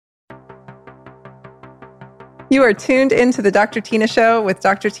You are tuned into the Dr. Tina Show with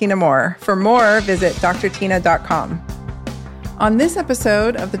Dr. Tina Moore. For more, visit drtina.com. On this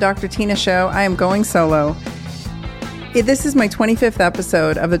episode of the Dr. Tina Show, I am going solo. This is my 25th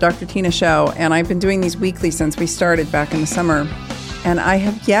episode of the Dr. Tina Show, and I've been doing these weekly since we started back in the summer. And I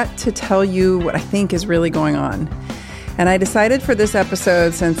have yet to tell you what I think is really going on. And I decided for this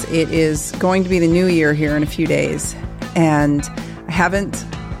episode, since it is going to be the new year here in a few days, and I haven't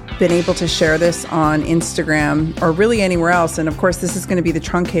been able to share this on Instagram or really anywhere else. And of course, this is going to be the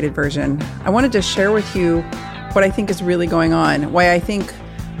truncated version. I wanted to share with you what I think is really going on, why I think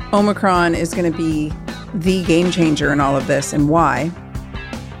Omicron is going to be the game changer in all of this, and why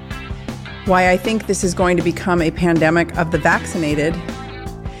I think this is going to become a pandemic of the vaccinated,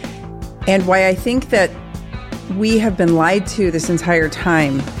 and why I think that we have been lied to this entire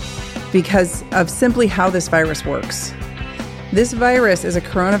time because of simply how this virus works. This virus is a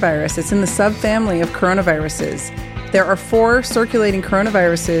coronavirus. It's in the subfamily of coronaviruses. There are 4 circulating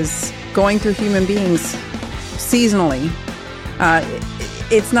coronaviruses going through human beings seasonally.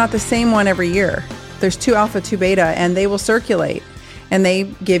 It's not the same one every year. There's 2 alpha, 2 beta, and they will circulate, and they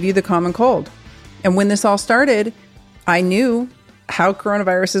give you the common cold. And when this all started, I knew how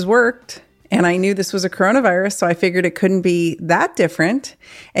coronaviruses worked, and I knew this was a coronavirus, so I figured it couldn't be that different.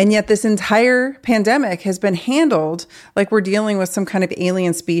 And yet this entire pandemic has been handled like we're dealing with some kind of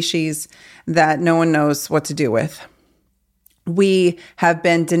alien species that no one knows what to do with. We have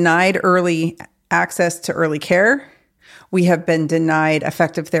been denied early access to early care. We have been denied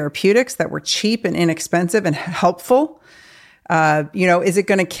effective therapeutics that were cheap and inexpensive and helpful. Is it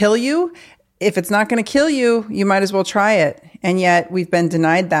going to kill you? If it's not going to kill you, you might as well try it. And yet we've been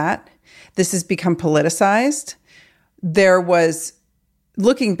denied that. This has become politicized.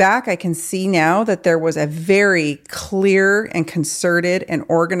 Looking back, I can see now that there was a very clear and concerted and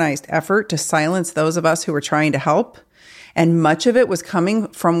organized effort to silence those of us who were trying to help. And much of it was coming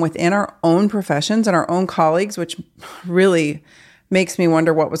from within our own professions and our own colleagues, which really makes me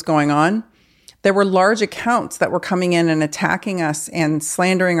wonder what was going on. There were large accounts that were coming in and attacking us and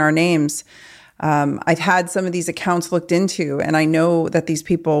slandering our names. I've had some of these accounts looked into, and I know that these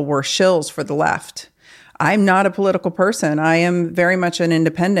people were shills for the left. I'm not a political person. I am very much an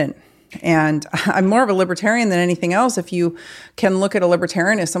independent, and I'm more of a libertarian than anything else. If you can look at a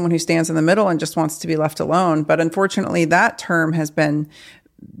libertarian as someone who stands in the middle and just wants to be left alone. But unfortunately, that term has been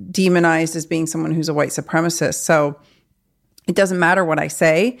demonized as being someone who's a white supremacist. So it doesn't matter what I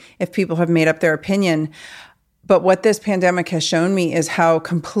say if people have made up their opinion. But what this pandemic has shown me is how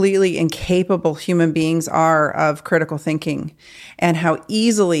completely incapable human beings are of critical thinking, and how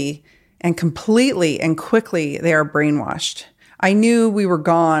easily and completely and quickly they are brainwashed. I knew we were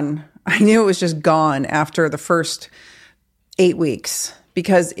gone. I knew it was just gone after the first 8 weeks,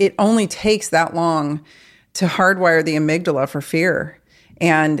 because it only takes that long to hardwire the amygdala for fear.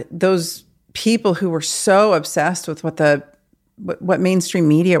 And those people who were so obsessed with what mainstream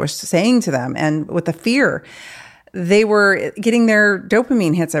media was saying to them and with the fear, they were getting their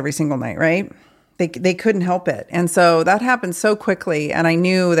dopamine hits every single night, right? They couldn't help it. And so that happened so quickly. And I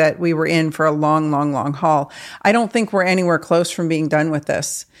knew that we were in for a long, long, long haul. I don't think we're anywhere close from being done with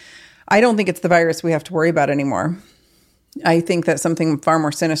this. I don't think it's the virus we have to worry about anymore. I think that something far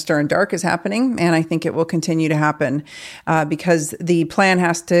more sinister and dark is happening. And I think it will continue to happen because the plan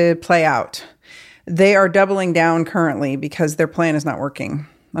has to play out. They are doubling down currently because their plan is not working.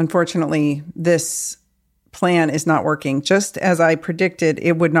 Unfortunately, this plan is not working, just as I predicted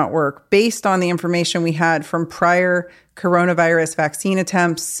it would not work, based on the information we had from prior coronavirus vaccine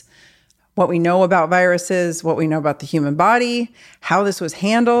attempts, what we know about viruses, what we know about the human body, how this was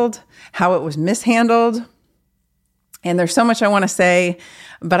handled, how it was mishandled. And there's so much I want to say,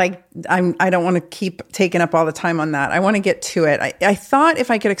 but I don't want to keep taking up all the time on that. I want to get to it. I thought if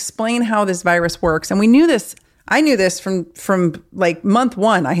I could explain how this virus works, and we knew this, I knew this from like month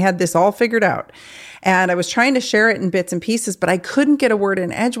 1. I had this all figured out. And I was trying to share it in bits and pieces, but I couldn't get a word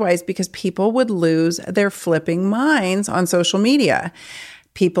in edgewise because people would lose their flipping minds on social media.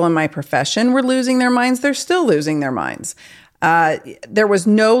 People in my profession were losing their minds. They're still losing their minds. There was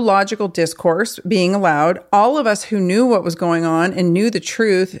no logical discourse being allowed. All of us who knew what was going on and knew the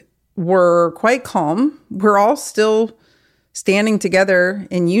truth were quite calm. We're all still standing together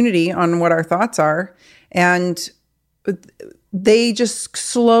in unity on what our thoughts are. And they just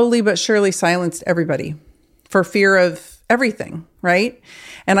slowly but surely silenced everybody for fear of everything, right?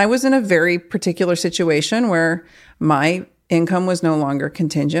 And I was in a very particular situation where my income was no longer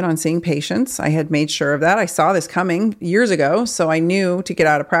contingent on seeing patients. I had made sure of that. I saw this coming years ago, so I knew to get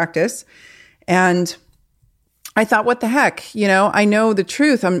out of practice. And I thought, what the heck? You know, I know the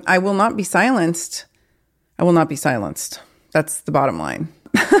truth. I will not be silenced. I will not be silenced. That's the bottom line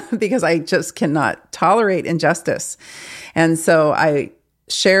because I just cannot tolerate injustice. And so I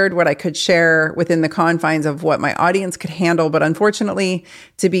shared what I could share within the confines of what my audience could handle. But unfortunately,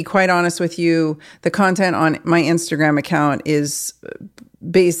 to be quite honest with you, the content on my Instagram account is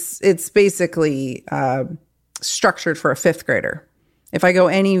basically structured for a fifth grader. If I go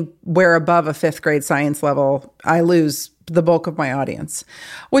anywhere above a fifth grade science level, I lose the bulk of my audience,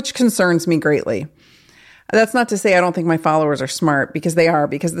 which concerns me greatly. That's not to say I don't think my followers are smart, because they are,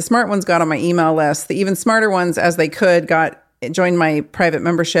 because the smart ones got on my email list. The even smarter ones, as they could, joined my private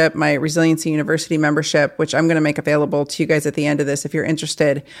membership, my Resiliency University membership, which I'm going to make available to you guys at the end of this if you're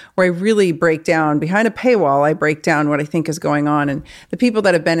interested, where I really break down behind a paywall. I break down what I think is going on. And the people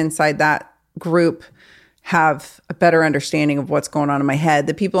that have been inside that group have a better understanding of what's going on in my head.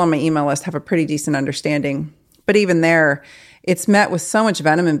 The people on my email list have a pretty decent understanding. But even there, it's met with so much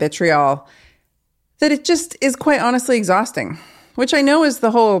venom and vitriol that it just is quite honestly exhausting, which I know is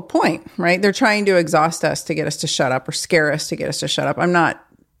the whole point, right? They're trying to exhaust us to get us to shut up, or scare us to get us to shut up. I'm not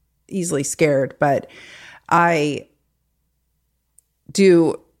easily scared, but I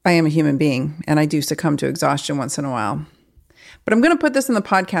am a human being, and I do succumb to exhaustion once in a while. But I'm going to put this in the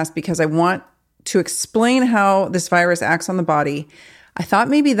podcast because I want to explain how this virus acts on the body. I thought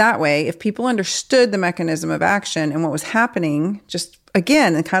maybe that way, if people understood the mechanism of action and what was happening, just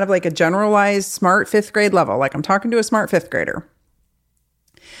again, kind of like a generalized smart fifth grade level, like I'm talking to a smart fifth grader,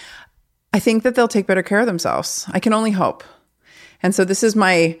 I think that they'll take better care of themselves. I can only hope. And so this is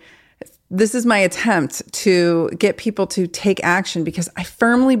my attempt to get people to take action, because I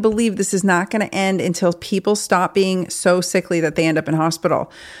firmly believe this is not going to end until people stop being so sickly that they end up in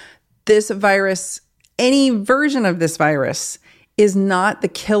hospital. This virus, any version of this virus, is not the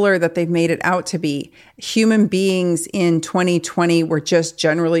killer that they've made it out to be. Human beings in 2020 were just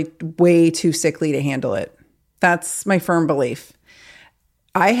generally way too sickly to handle it. That's my firm belief.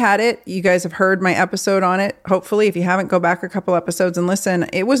 I had it. You guys have heard my episode on it. Hopefully, if you haven't, go back a couple episodes and listen.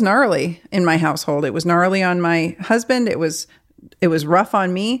 It was gnarly in my household. It was gnarly on my husband. It was rough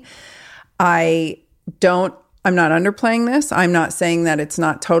on me. I'm not underplaying this. I'm not saying that it's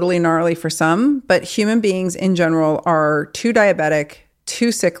not totally gnarly for some, but human beings in general are too diabetic,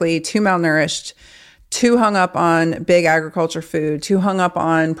 too sickly, too malnourished, too hung up on big agriculture food, too hung up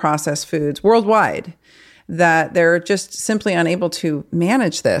on processed foods worldwide, that they're just simply unable to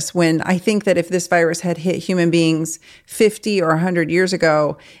manage this. When I think that if this virus had hit human beings 50 or 100 years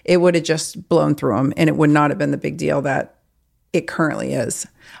ago, it would have just blown through them, and it would not have been the big deal that it currently is.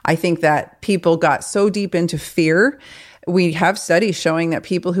 I think that people got so deep into fear. We have studies showing that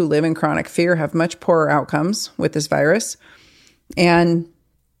people who live in chronic fear have much poorer outcomes with this virus. And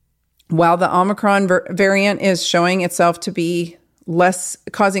while the Omicron variant is showing itself to be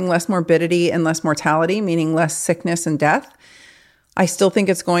causing less morbidity and less mortality, meaning less sickness and death, I still think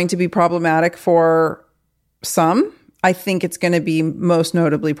it's going to be problematic for some. I think it's going to be most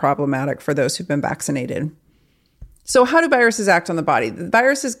notably problematic for those who've been vaccinated. So how do viruses act on the body? The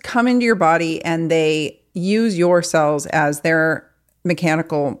viruses come into your body and they use your cells as their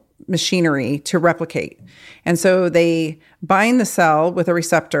mechanical machinery to replicate. And so they bind the cell with a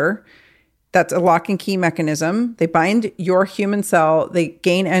receptor. That's a lock and key mechanism. They bind your human cell, they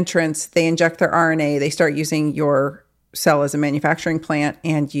gain entrance, they inject their RNA, they start using your cell as a manufacturing plant,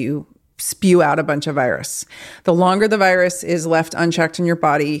 and you spew out a bunch of virus. The longer the virus is left unchecked in your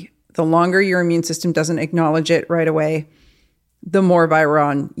body, the longer your immune system doesn't acknowledge it right away, the more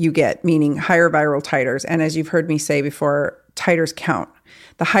viron you get, meaning higher viral titers. And as you've heard me say before, titers count.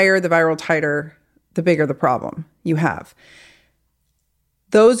 The higher the viral titer, the bigger the problem you have.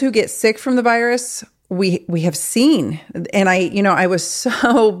 Those who get sick from the virus, we have seen, and I was so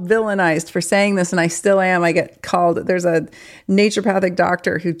villainized for saying this, and I still am. I get called, there's a naturopathic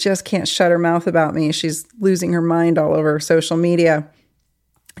doctor who just can't shut her mouth about me. She's losing her mind all over social media.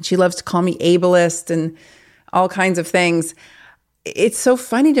 She loves to call me ableist and all kinds of things. It's so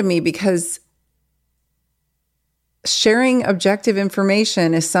funny to me because sharing objective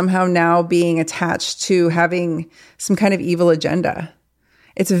information is somehow now being attached to having some kind of evil agenda.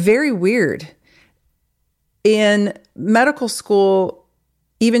 It's very weird. In medical school,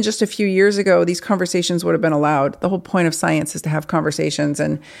 even just a few years ago, these conversations would have been allowed. The whole point of science is to have conversations.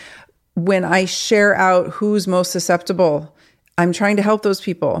 And when I share out who's most susceptible, I'm trying to help those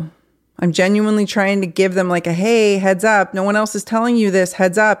people. I'm genuinely trying to give them like a, hey, heads up. No one else is telling you this.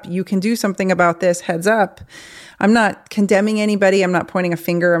 Heads up. You can do something about this. Heads up. I'm not condemning anybody. I'm not pointing a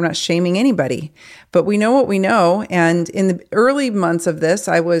finger. I'm not shaming anybody. But we know what we know. And in the early months of this,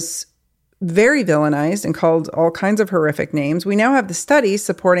 I was very villainized and called all kinds of horrific names. We now have the studies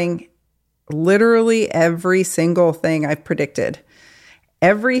supporting literally every single thing I've predicted.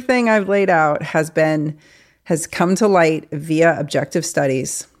 Everything I've laid out has come to light via objective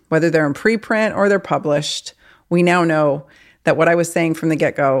studies, whether they're in preprint or they're published. We now know that what I was saying from the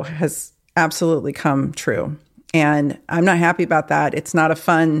get-go has absolutely come true. And I'm not happy about that. It's not a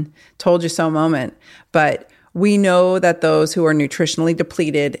fun told you so moment, but we know that those who are nutritionally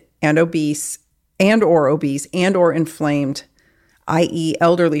depleted and obese or inflamed, i.e.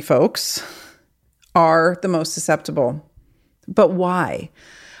 elderly folks, are the most susceptible. But why?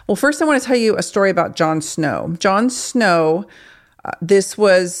 Well, first I want to tell you a story about John Snow. John Snow, I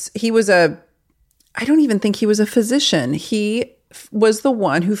don't even think he was a physician. He was the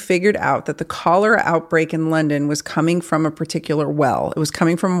one who figured out that the cholera outbreak in London was coming from a particular well. It was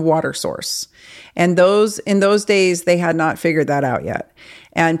coming from a water source. And in those days, they had not figured that out yet.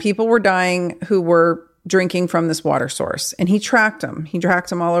 And people were dying who were drinking from this water source. And he tracked them. He tracked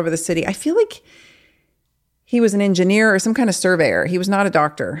them all over the city. I feel like he was an engineer or some kind of surveyor. He was not a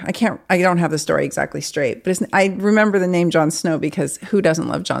doctor. I don't have the story exactly straight, but I remember the name Jon Snow because who doesn't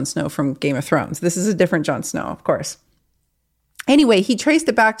love Jon Snow from Game of Thrones? This is a different Jon Snow, of course. Anyway, he traced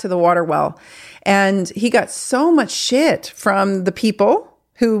it back to the water well, and he got so much shit from the people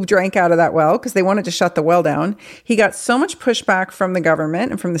who drank out of that well because they wanted to shut the well down. He got so much pushback from the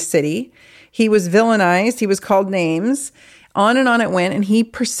government and from the city. He was villainized. He was called names. On and on it went, and he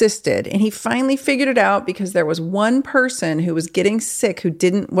persisted. And he finally figured it out because there was one person who was getting sick who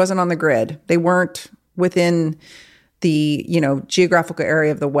wasn't on the grid. They weren't within the, geographical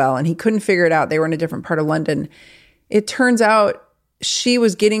area of the well, and he couldn't figure it out. They were in a different part of London. It turns out she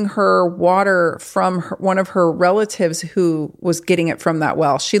was getting her water from one of her relatives who was getting it from that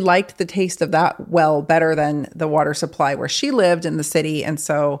well. She liked the taste of that well better than the water supply where she lived in the city. And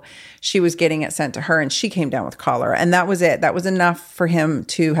so she was getting it sent to her, and she came down with cholera. And that was it. That was enough for him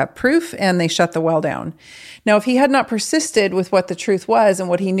to have proof, and they shut the well down. Now, if he had not persisted with what the truth was and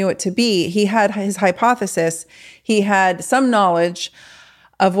what he knew it to be, he had his hypothesis. He had some knowledge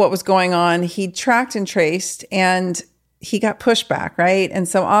of what was going on. He tracked and traced, and he got pushback, right? And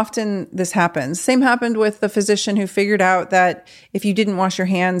so often this happens. Same happened with the physician who figured out that if you didn't wash your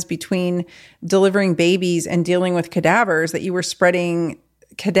hands between delivering babies and dealing with cadavers, that you were spreading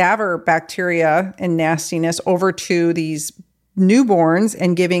cadaver bacteria and nastiness over to these newborns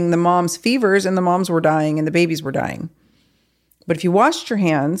and giving the moms fevers, and the moms were dying and the babies were dying. But if you washed your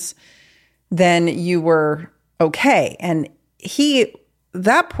hands, then you were okay. And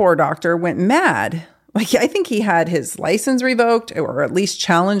that poor doctor went mad. Like, I think he had his license revoked or at least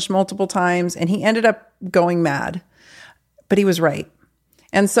challenged multiple times, and he ended up going mad. But he was right.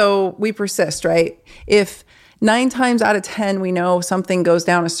 And so we persist, right? If 9 times out of 10 we know something goes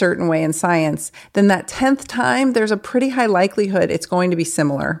down a certain way in science, then that 10th time, there's a pretty high likelihood it's going to be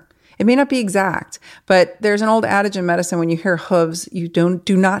similar. It may not be exact, but there's an old adage in medicine: when you hear hooves, you do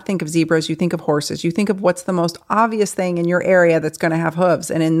not think of zebras, you think of horses. You think of what's the most obvious thing in your area that's going to have hooves.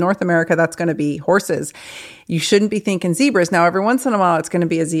 And in North America, that's going to be horses. You shouldn't be thinking zebras. Now, every once in a while, it's going to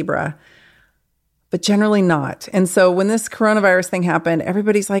be a zebra, but generally not. And so when this coronavirus thing happened,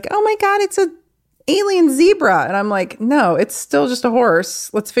 everybody's like, oh my God, it's an alien zebra. And I'm like, no, it's still just a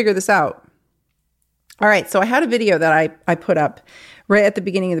horse. Let's figure this out. All right. So I had a video that I put up right at the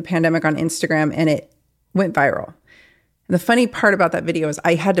beginning of the pandemic on Instagram, and it went viral. And the funny part about that video is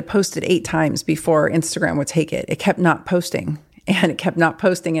I had to post it 8 times before Instagram would take it. It kept not posting, and it kept not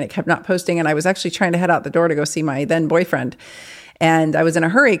posting, and it kept not posting. And I was actually trying to head out the door to go see my then boyfriend. And I was in a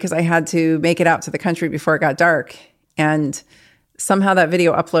hurry because I had to make it out to the country before it got dark. And somehow that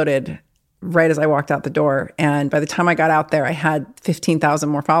video uploaded right as I walked out the door. And by the time I got out there, I had 15,000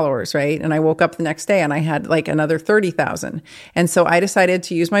 more followers, right? And I woke up the next day and I had like another 30,000. And so I decided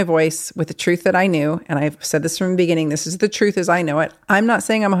to use my voice with the truth that I knew. And I've said this from the beginning, this is the truth as I know it. I'm not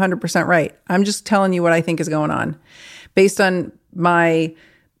saying I'm 100% right. I'm just telling you what I think is going on based on my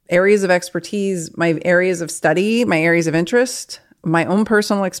areas of expertise, my areas of study, my areas of interest, my own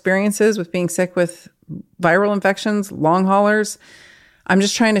personal experiences with being sick with viral infections, long haulers. I'm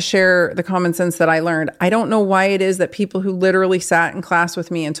just trying to share the common sense that I learned. I don't know why it is that people who literally sat in class with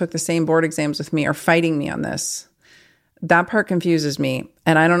me and took the same board exams with me are fighting me on this. That part confuses me,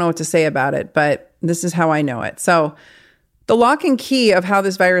 and I don't know what to say about it, but this is how I know it. So the lock and key of how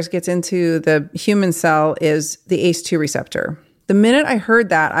this virus gets into the human cell is the ACE2 receptor. The minute I heard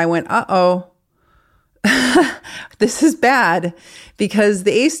that, I went, uh-oh, this is bad, because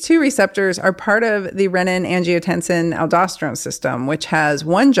the ACE2 receptors are part of the renin-angiotensin-aldosterone system, which has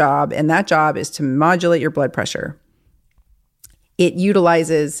one job, and that job is to modulate your blood pressure. It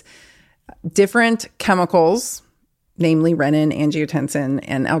utilizes different chemicals, namely renin, angiotensin,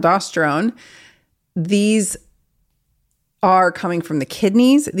 and aldosterone. These are coming from the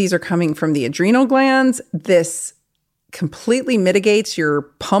kidneys. These are coming from the adrenal glands. This completely mitigates your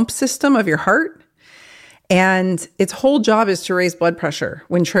pump system of your heart. And its whole job is to raise blood pressure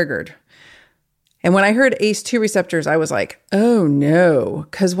when triggered. And when I heard ACE2 receptors, I was like, oh no.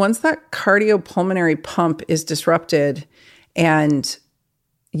 Because once that cardiopulmonary pump is disrupted, and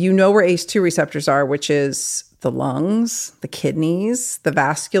you know where ACE2 receptors are, which is the lungs, the kidneys, the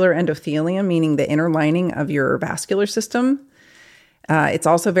vascular endothelium, meaning the inner lining of your vascular system. It's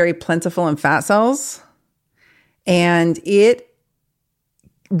also very plentiful in fat cells. And it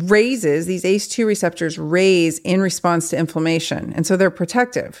raises, these ACE2 receptors raise in response to inflammation. And so they're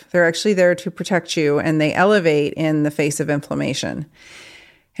protective. They're actually there to protect you, and they elevate in the face of inflammation.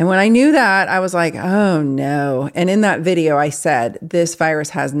 And when I knew that, I was like, oh no. And in that video, I said, this virus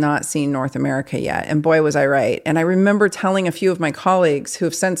has not seen North America yet. And boy, was I right. And I remember telling a few of my colleagues who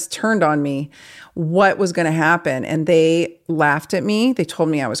have since turned on me what was going to happen. And they laughed at me. They told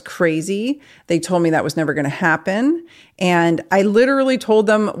me I was crazy. They told me that was never going to happen. And I literally told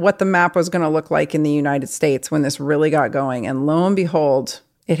them what the map was going to look like in the United States when this really got going. And lo and behold,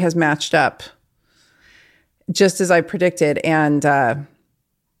 it has matched up just as I predicted. And,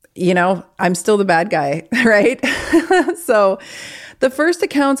 I'm still the bad guy, right? So the first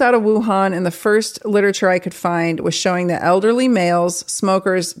accounts out of Wuhan and the first literature I could find was showing that elderly males,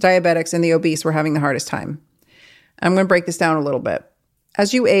 smokers, diabetics, and the obese were having the hardest time. I'm going to break this down a little bit.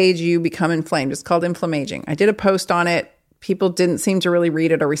 As you age, you become inflamed. It's called inflammaging. I did a post on it. People didn't seem to really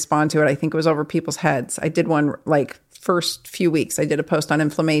read it or respond to it. I think it was over people's heads. I did one first few weeks, I did a post on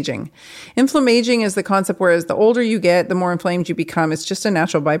inflammaging. Inflammaging is the concept whereas the older you get, the more inflamed you become. It's just a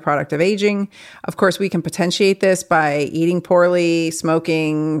natural byproduct of aging. Of course, we can potentiate this by eating poorly,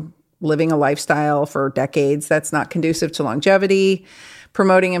 smoking, living a lifestyle for decades that's not conducive to longevity,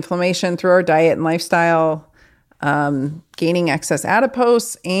 promoting inflammation through our diet and lifestyle, gaining excess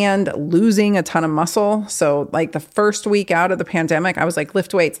adipose, and losing a ton of muscle. So like the first week out of the pandemic, I was like,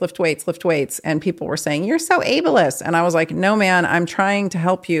 lift weights, lift weights, lift weights. And people were saying, you're so ableist. And I was like, no, man, I'm trying to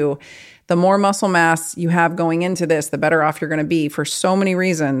help you. The more muscle mass you have going into this, the better off you're going to be for so many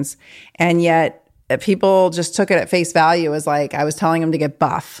reasons. And yet people just took it at face value as like, I was telling them to get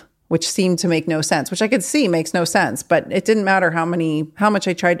buff, which seemed to make no sense, which I could see makes no sense. But it didn't matter how much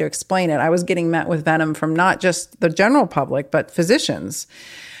I tried to explain it. I was getting met with venom from not just the general public, but physicians.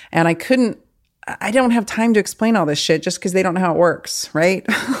 And I don't have time to explain all this shit just because they don't know how it works, right?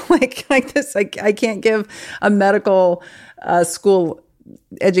 like this, I can't give a medical school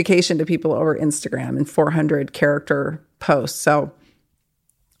education to people over Instagram in 400 character posts. So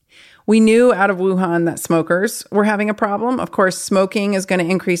we knew out of Wuhan that smokers were having a problem. Of course, smoking is going to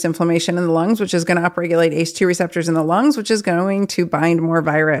increase inflammation in the lungs, which is going to upregulate ACE2 receptors in the lungs, which is going to bind more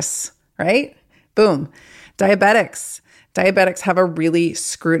virus, right? Boom. Diabetics have a really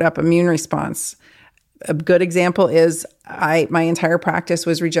screwed up immune response. A good example is my entire practice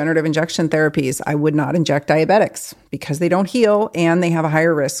was regenerative injection therapies. I would not inject diabetics because they don't heal and they have a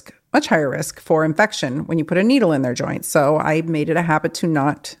much higher risk for infection when you put a needle in their joints. So I made it a habit to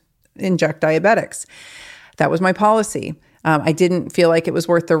not inject diabetics. That was my policy. I didn't feel like it was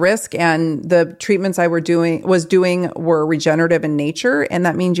worth the risk, and the treatments I was doing were regenerative in nature, and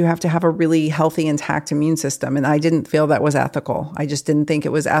that means you have to have a really healthy, intact immune system, and I didn't feel that was ethical. I just didn't think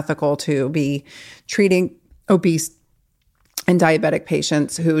it was ethical to be treating obese and diabetic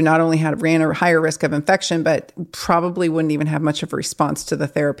patients who not only ran a higher risk of infection, but probably wouldn't even have much of a response to the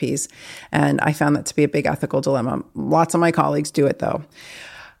therapies, and I found that to be a big ethical dilemma. Lots of my colleagues do it, though.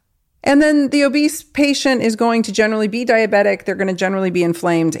 And then the obese patient is going to generally be diabetic. They're going to generally be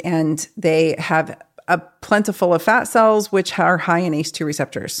inflamed, and they have a plentiful of fat cells, which are high in ACE2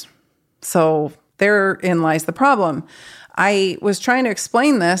 receptors. So therein lies the problem. I was trying to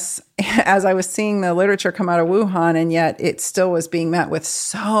explain this as I was seeing the literature come out of Wuhan, and yet it still was being met with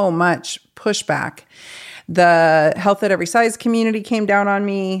so much pushback. The health at every size community came down on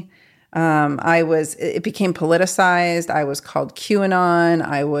me. It became politicized. I was called QAnon.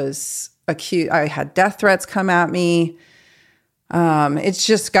 I was accused. I had death threats come at me. It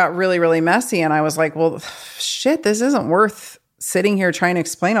just got really, really messy. And I was like, well, shit, this isn't worth sitting here trying to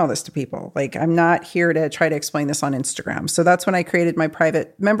explain all this to people. Like, I'm not here to try to explain this on Instagram. So that's when I created my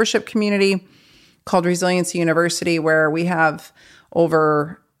private membership community called Resiliency University, where we have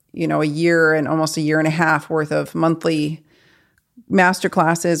over, a year and almost a year and a half worth of monthly master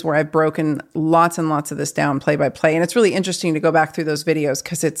classes where I've broken lots and lots of this down play by play. And it's really interesting to go back through those videos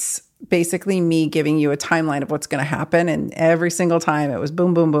because it's basically me giving you a timeline of what's going to happen. And every single time it was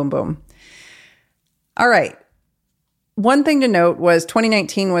boom, boom, boom, boom. All right. one thing to note was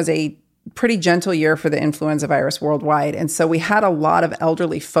 2019 was a pretty gentle year for the influenza virus worldwide. And so we had a lot of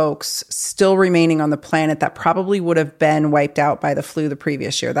elderly folks still remaining on the planet that probably would have been wiped out by the flu the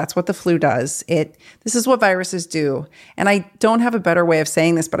previous year. That's what the flu does. This is what viruses do. And I don't have a better way of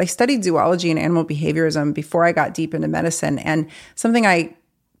saying this, but I studied zoology and animal behaviorism before I got deep into medicine. And something I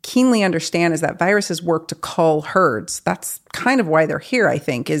keenly understand is that viruses work to cull herds. That's kind of why they're here, I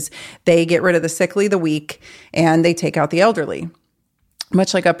think, is they get rid of the sickly, the weak, and they take out the elderly,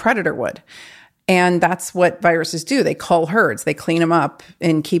 much like a predator would. And that's what viruses do. They cull herds, they clean them up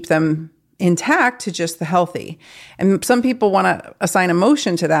and keep them intact to just the healthy. And some people want to assign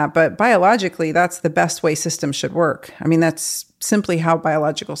emotion to that, but biologically, that's the best way systems should work. I mean, that's simply how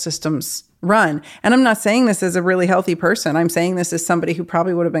biological systems run. And I'm not saying this as a really healthy person. I'm saying this as somebody who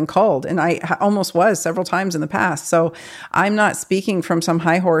probably would have been culled. And I almost was several times in the past. So I'm not speaking from some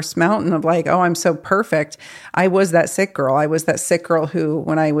high horse mountain of like, oh, I'm so perfect. I was that sick girl. I was that sick girl who,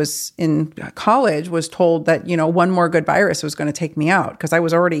 when I was in college, was told that, one more good virus was going to take me out, because I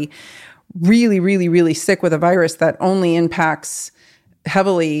was already really, really, really sick with a virus that only impacts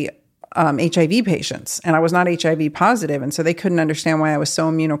heavily HIV patients, and I was not HIV positive. And so they couldn't understand why I was so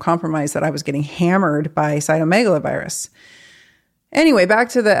immunocompromised that I was getting hammered by cytomegalovirus. Anyway, back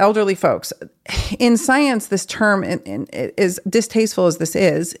to the elderly folks. In science, this term, is distasteful as this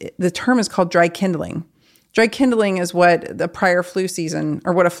is, the term is called dry kindling. Dry kindling is what the prior flu season,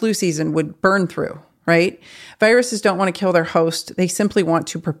 or what a flu season would burn through, right? Viruses don't want to kill their host. They simply want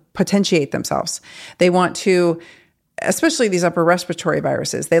to potentiate themselves. They want to, especially these upper respiratory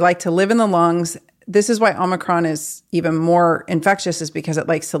viruses, they like to live in the lungs. This is why Omicron is even more infectious, is because it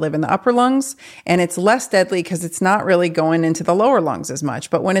likes to live in the upper lungs, and it's less deadly because it's not really going into the lower lungs as much.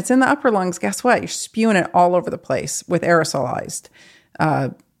 But when it's in the upper lungs, guess what? You're spewing it all over the place with aerosolized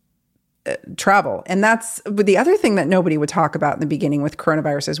travel. And that's the other thing that nobody would talk about in the beginning with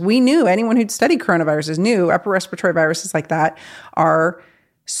coronaviruses. We knew, anyone who'd studied coronaviruses knew upper respiratory viruses like that are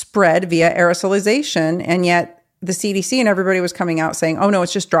spread via aerosolization, and yet the CDC and everybody was coming out saying, oh no,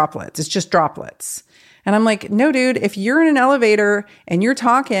 it's just droplets. It's just droplets. And I'm like, no, dude, if you're in an elevator and you're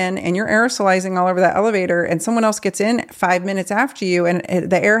talking and you're aerosolizing all over that elevator and someone else gets in 5 minutes after you and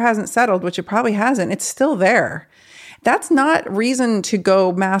the air hasn't settled, which it probably hasn't, it's still there. That's not reason to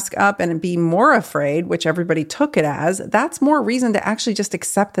go mask up and be more afraid, which everybody took it as. That's more reason to actually just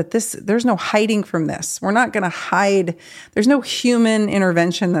accept that there's no hiding from this. We're not going to hide. There's no human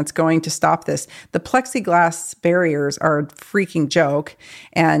intervention that's going to stop this. The plexiglass barriers are a freaking joke,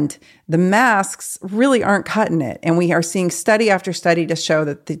 and the masks really aren't cutting it. And we are seeing study after study to show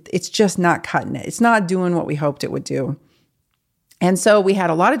that it's just not cutting it. It's not doing what we hoped it would do. And so we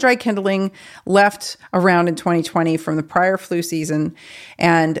had a lot of dry kindling left around in 2020 from the prior flu season.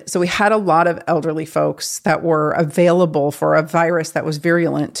 And so we had a lot of elderly folks that were available for a virus that was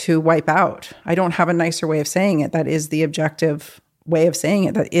virulent to wipe out. I don't have a nicer way of saying it. That is the objective way of saying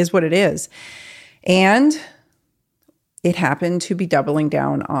it. That is what it is. And it happened to be doubling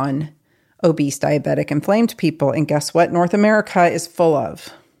down on obese, diabetic, inflamed people. And guess what? North America is full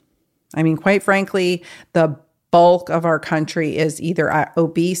of. I mean, quite frankly, the bulk of our country is either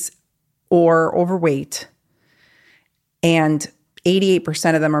obese or overweight, and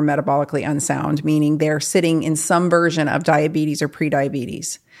 88% of them are metabolically unsound, meaning they're sitting in some version of diabetes or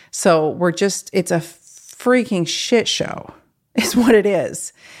prediabetes. So it's a freaking shit show is what it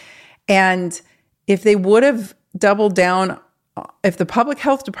is. And if they would have doubled down, if the public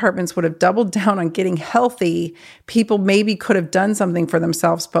health departments would have doubled down on getting healthy, people maybe could have done something for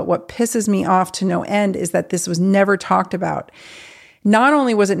themselves. But what pisses me off to no end is that this was never talked about. Not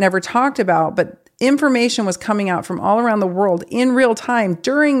only was it never talked about, but information was coming out from all around the world in real time.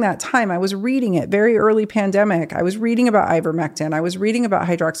 During that time, I was reading it, very early pandemic. I was reading about ivermectin. I was reading about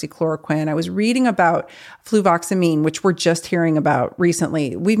hydroxychloroquine. I was reading about fluvoxamine, which we're just hearing about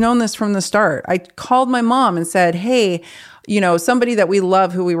recently. We've known this from the start. I called my mom and said, hey, somebody that we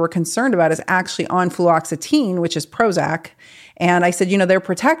love who we were concerned about is actually on fluoxetine, which is Prozac. And I said, they're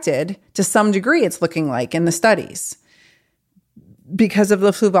protected to some degree, it's looking like in the studies, because of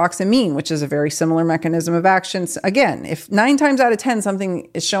the fluvoxamine, which is a very similar mechanism of action. Again, if 9 times out of 10 something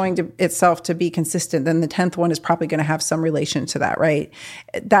is showing itself to be consistent, then the 10th one is probably going to have some relation to that, right?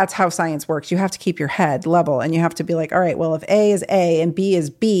 That's how science works. You have to keep your head level, and you have to be like, all right, well, if A is A and B is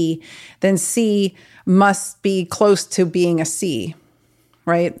B, then C must be close to being a C,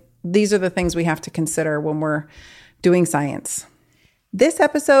 right? These are the things we have to consider when we're doing science. This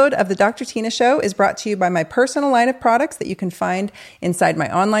episode of the Dr. Tina Show is brought to you by my personal line of products that you can find inside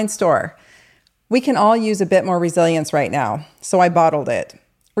my online store. We can all use a bit more resilience right now, so I bottled it.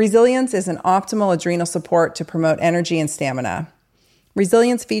 Resilience is an optimal adrenal support to promote energy and stamina.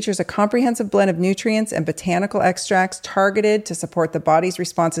 Resilience features a comprehensive blend of nutrients and botanical extracts targeted to support the body's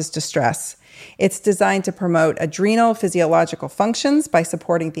responses to stress. It's designed to promote adrenal physiological functions by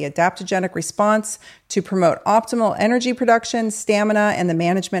supporting the adaptogenic response to promote optimal energy production, stamina, and the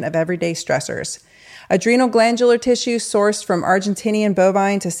management of everyday stressors. Adrenal glandular tissue sourced from Argentinian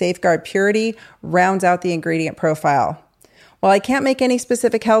bovine to safeguard purity rounds out the ingredient profile. While I can't make any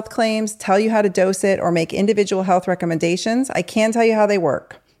specific health claims, tell you how to dose it, or make individual health recommendations, I can tell you how they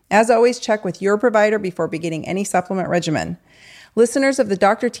work. As always, check with your provider before beginning any supplement regimen. Listeners of the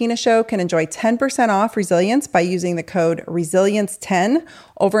Dr. Tina Show can enjoy 10% off Resilience by using the code RESILIENCE10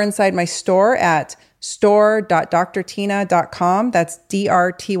 over inside my store at store.drtina.com. That's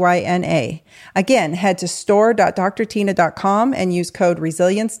DRTYNA. Again, head to store.drtina.com and use code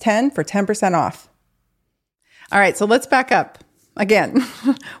RESILIENCE10 for 10% off. All right, so let's back up. Again,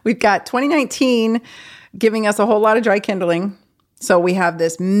 we've got 2019 giving us a whole lot of dry kindling. So we have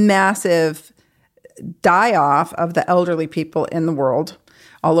this massive die-off of the elderly people in the world,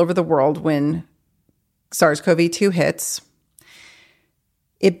 all over the world, when SARS-CoV-2 hits.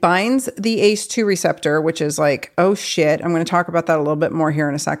 It binds the ACE2 receptor, which is like, oh shit, I'm going to talk about that a little bit more here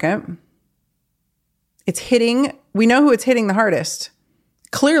in a second. We know who it's hitting the hardest.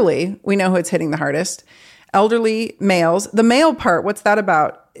 Clearly, we know who it's hitting the hardest. Elderly males. The male part, what's that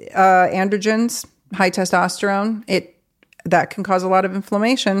about? Androgens, high testosterone. That can cause a lot of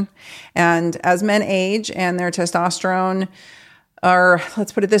inflammation. And as men age and their testosterone, or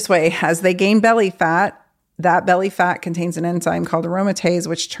let's put it this way, as they gain belly fat, that belly fat contains an enzyme called aromatase,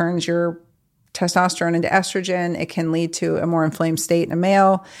 which turns your testosterone into estrogen. It can lead to a more inflamed state in a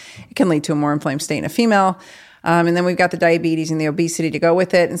male. It can lead to a more inflamed state in a female. And then we've got the diabetes and the obesity to go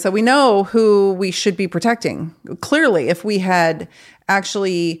with it. And so we know who we should be protecting. Clearly, if we had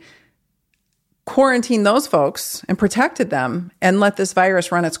actually quarantined those folks and protected them and let this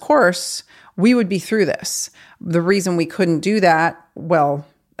virus run its course, we would be through this. The reason we couldn't do that, well,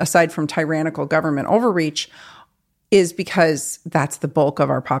 aside from tyrannical government overreach, is because that's the bulk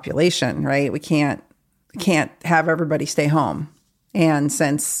of our population, right? We can't have everybody stay home. And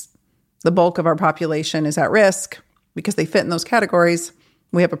since the bulk of our population is at risk because they fit in those categories,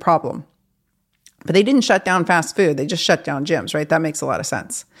 we have a problem. But they didn't shut down fast food. They just shut down gyms, right? That makes a lot of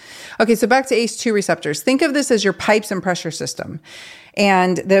sense. Okay, so back to ACE2 receptors. Think of this as your pipes and pressure system.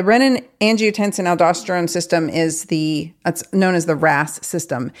 And the renin-angiotensin-aldosterone system it's known as the RAS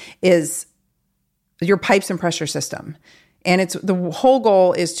system, is your pipes and pressure system. And the whole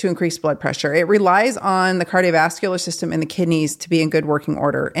goal is to increase blood pressure. It relies on the cardiovascular system and the kidneys to be in good working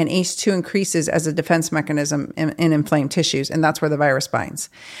order. And ACE2 increases as a defense mechanism in inflamed tissues. And that's where the virus binds.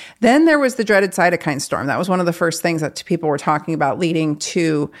 Then there was the dreaded cytokine storm. That was one of the first things that people were talking about, leading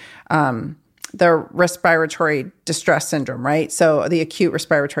to the respiratory distress syndrome, right? So the acute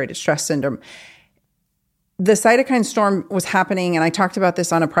respiratory distress syndrome. The cytokine storm was happening, and I talked about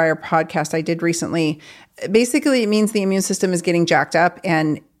this on a prior podcast I did recently. Basically, it means the immune system is getting jacked up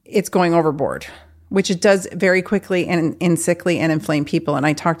and it's going overboard, which it does very quickly and in sickly and inflamed people. And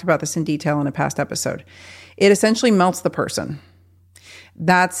I talked about this in detail in a past episode. It essentially melts the person.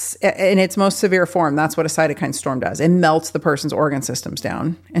 That's in its most severe form. That's what a cytokine storm does. It melts the person's organ systems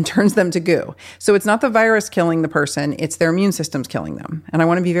down and turns them to goo. So it's not the virus killing the person, it's their immune systems killing them. And I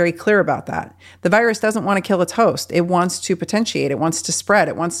want to be very clear about that. The virus doesn't want to kill its host. It wants to potentiate. It wants to spread.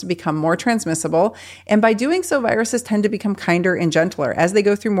 It wants to become more transmissible. And by doing so, viruses tend to become kinder and gentler. As they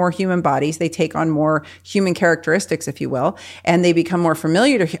go through more human bodies, they take on more human characteristics, if you will, and they become more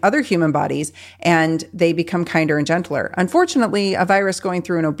familiar to other human bodies, and they become kinder and gentler. Unfortunately, a virus going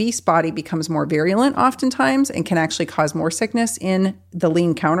through an obese body becomes more virulent oftentimes and can actually cause more sickness in the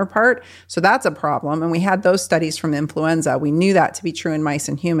lean counterpart. So that's a problem. And we had those studies from influenza. We knew that to be true in mice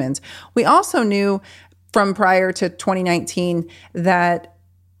and humans. We also knew from prior to 2019 that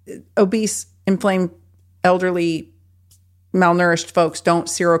obese, inflamed, elderly, malnourished folks don't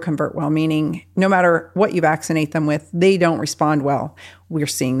seroconvert well, meaning no matter what you vaccinate them with, they don't respond well. We're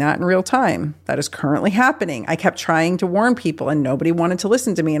seeing that in real time. That is currently happening. I kept trying to warn people and nobody wanted to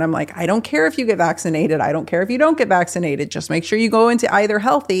listen to me. And I'm like, I don't care if you get vaccinated. I don't care if you don't get vaccinated. Just make sure you go into either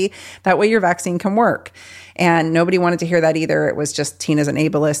healthy. That way your vaccine can work. And nobody wanted to hear that either. It was just Tina's an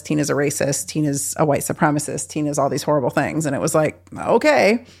ableist, Tina's a racist, Tina's a white supremacist, Tina's all these horrible things. And it was like,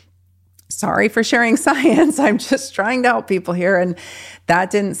 okay, sorry for sharing science. I'm just trying to help people here. And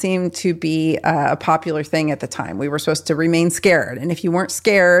that didn't seem to be a popular thing at the time. We were supposed to remain scared. And if you weren't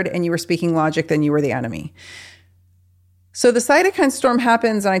scared and you were speaking logic, then you were the enemy. So the cytokine storm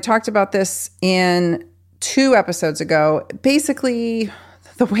happens, and I talked about this in 2 episodes ago. Basically,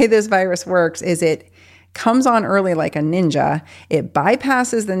 the way this virus works is it comes on early like a ninja. It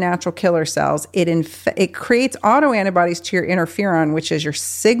bypasses the natural killer cells. It creates autoantibodies to your interferon, which is your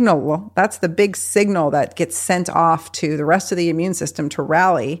signal. That's the big signal that gets sent off to the rest of the immune system to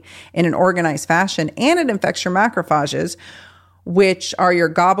rally in an organized fashion. And it infects your macrophages, which are your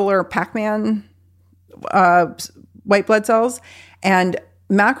gobbler Pac-Man white blood cells. And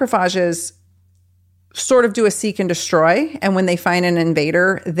macrophages sort of do a seek and destroy. And when they find an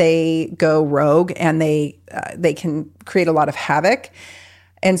invader, they go rogue and they can create a lot of havoc.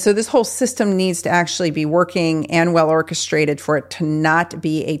 And so this whole system needs to actually be working and well orchestrated for it to not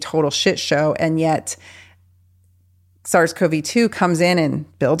be a total shit show. And yet SARS-CoV-2 comes in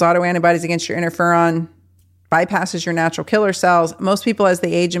and builds autoantibodies against your interferon, bypasses your natural killer cells. Most people, as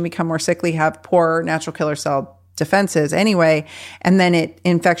they age and become more sickly, have poor natural killer cell defenses anyway, and then it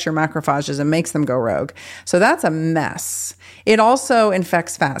infects your macrophages and makes them go rogue. So that's a mess. It also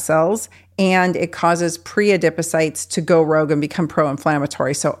infects fat cells, and it causes pre-adipocytes to go rogue and become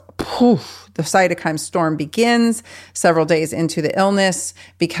pro-inflammatory. So the cytokine storm begins several days into the illness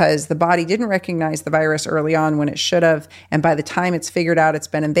because the body didn't recognize the virus early on when it should have. And by the time it's figured out it's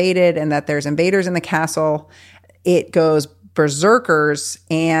been invaded and that there's invaders in the castle, it goes berserkers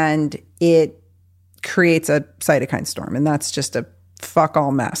and it creates a cytokine storm. And that's just a fuck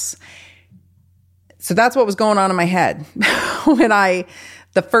all mess. So that's what was going on in my head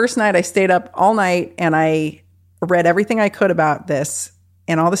the first night I stayed up all night and I read everything I could about this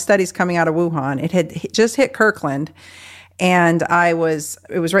and all the studies coming out of Wuhan. It had just hit Kirkland, and it was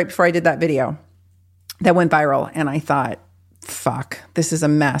right before I did that video that went viral. And I thought, fuck, this is a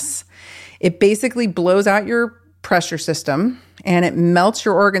mess. It basically blows out your pressure system and it melts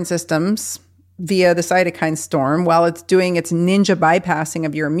your organ systems via the cytokine storm while it's doing its ninja bypassing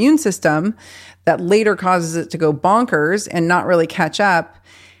of your immune system that later causes it to go bonkers and not really catch up.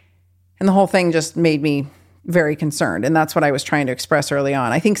 And the whole thing just made me very concerned. And that's what I was trying to express early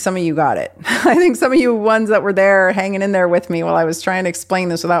on. I think some of you got it. I think some of you ones that were there hanging in there with me while I was trying to explain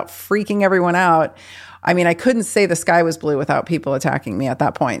this without freaking everyone out. I mean, I couldn't say the sky was blue without people attacking me at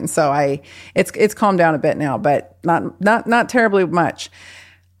that point. And so it's calmed down a bit now, but not terribly much.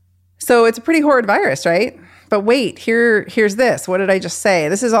 So it's a pretty horrid virus, right? But wait, here's this. What did I just say?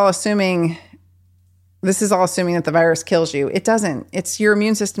 This is all assuming that the virus kills you. It doesn't. It's your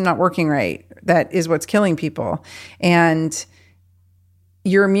immune system not working right. That is what's killing people. And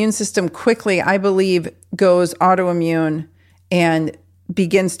your immune system quickly, I believe, goes autoimmune and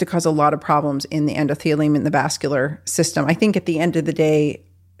begins to cause a lot of problems in the endothelium in the vascular system. I think at the end of the day,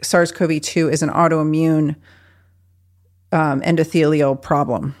 SARS-CoV-2 is an autoimmune endothelial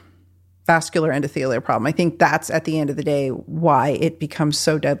problem. Vascular endothelial problem. I think that's at the end of the day why it becomes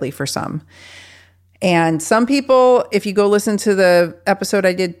so deadly for some. And some people, if you go listen to the episode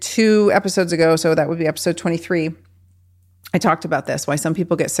I did 2 episodes ago, so that would be episode 23, I talked about this, why some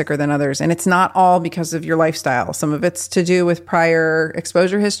people get sicker than others. And it's not all because of your lifestyle. Some of it's to do with prior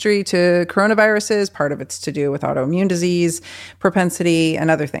exposure history to coronaviruses. Part of it's to do with autoimmune disease, propensity, and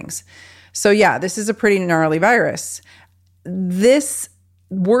other things. So yeah, this is a pretty gnarly virus. This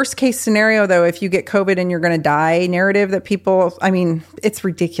worst case scenario, though, if you get COVID and you're going to die narrative that people, I mean, it's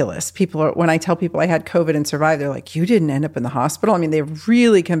ridiculous. People are, when I tell people I had COVID and survived, they're like, you didn't end up in the hospital. I mean, they're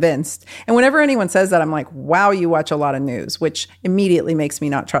really convinced. And whenever anyone says that, I'm like, wow, you watch a lot of news, which immediately makes me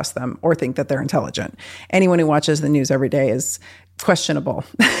not trust them or think that they're intelligent. Anyone who watches the news every day is questionable,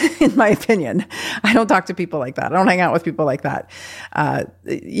 in my opinion. I don't talk to people like that. I don't hang out with people like that.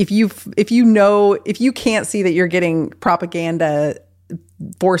 If you can't see that you're getting propaganda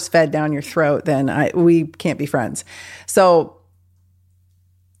force fed down your throat, then we can't be friends. So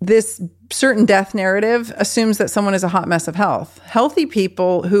this certain death narrative assumes that someone is a hot mess of health. Healthy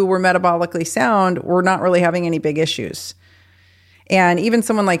people who were metabolically sound were not really having any big issues. And even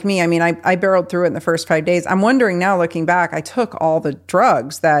someone like me, I mean, I barreled through it in the first 5 days. I'm wondering now, looking back, I took all the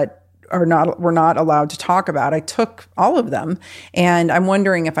drugs that we're not allowed to talk about. I took all of them. And I'm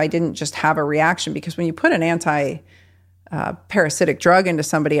wondering if I didn't just have a reaction, because when you put an parasitic drug into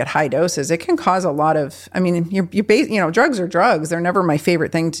somebody at high doses, it can cause a lot of, I mean, drugs are drugs. They're never my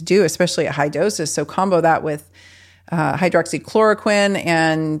favorite thing to do, especially at high doses. So combo that with hydroxychloroquine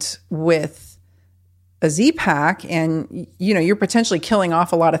and with a Z-Pack, and, you're potentially killing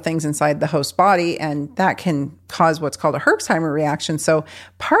off a lot of things inside the host body, and that can cause what's called a Herxheimer reaction. So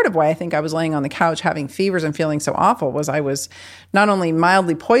part of why I think I was laying on the couch having fevers and feeling so awful was I was not only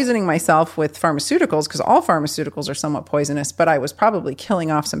mildly poisoning myself with pharmaceuticals, because all pharmaceuticals are somewhat poisonous, but I was probably killing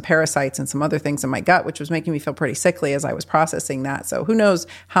off some parasites and some other things in my gut, which was making me feel pretty sickly as I was processing that. So who knows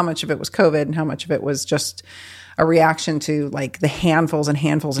how much of it was COVID and how much of it was just a reaction to like the handfuls and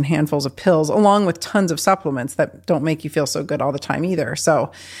handfuls and handfuls of pills, along with tons of supplements that don't make you feel so good all the time either.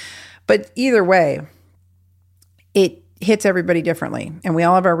 So, but either way, it hits everybody differently, and we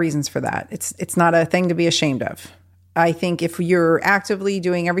all have our reasons for that. It's not a thing to be ashamed of. I think if you're actively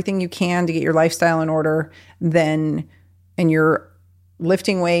doing everything you can to get your lifestyle in order, and you're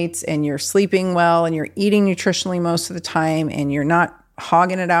lifting weights and you're sleeping well and you're eating nutritionally most of the time and you're not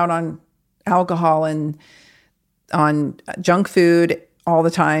hogging it out on alcohol and on junk food all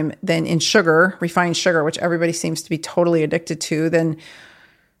the time, then in sugar, refined sugar, which everybody seems to be totally addicted to, then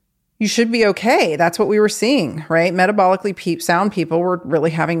you should be okay. That's what we were seeing, right? Metabolically sound people were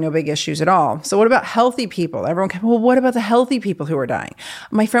really having no big issues at all. So what about healthy people? Everyone came, well, what about the healthy people who are dying?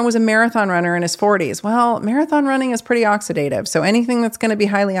 My friend was a marathon runner in his 40s. Well, marathon running is pretty oxidative. So anything that's going to be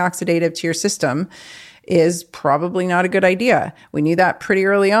highly oxidative to your system is probably not a good idea. We knew that pretty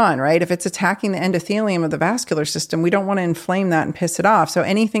early on, right? If it's attacking the endothelium of the vascular system, we don't want to inflame that and piss it off. So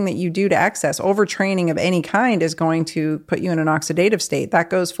anything that you do to excess, overtraining of any kind is going to put you in an oxidative state. That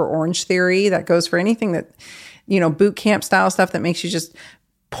goes for Orange Theory. That goes for anything that, boot camp style stuff that makes you just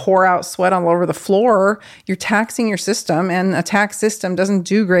pour out sweat all over the floor. You're taxing your system, and a taxed system doesn't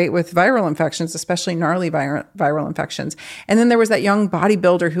do great with viral infections, especially gnarly viral infections. And then there was that young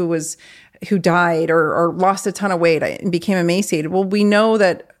bodybuilder who died or lost a ton of weight and became emaciated. Well, we know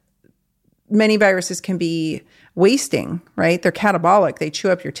that many viruses can be wasting, right? They're catabolic. They chew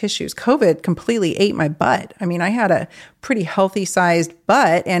up your tissues. COVID completely ate my butt. I mean, I had a pretty healthy sized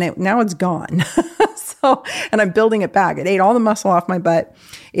butt and now it's gone. And I'm building it back. It ate all the muscle off my butt.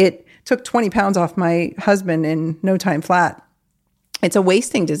 It took 20 pounds off my husband in no time flat. It's a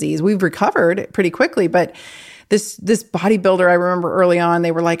wasting disease. We've recovered pretty quickly, but this bodybuilder, I remember early on,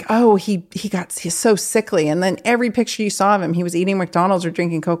 they were like, oh, he's so sickly. And then every picture you saw of him, he was eating McDonald's or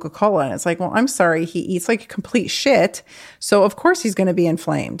drinking Coca-Cola. And it's like, well, I'm sorry, he eats like complete shit. So of course he's going to be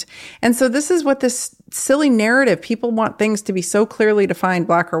inflamed. And so this is what this silly narrative, people want things to be so clearly defined,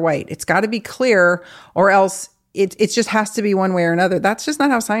 black or white. It's got to be clear, or else it just has to be one way or another. That's just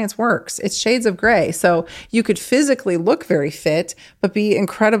not how science works. It's shades of gray. So you could physically look very fit, but be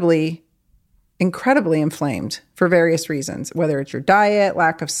incredibly inflamed for various reasons, whether it's your diet,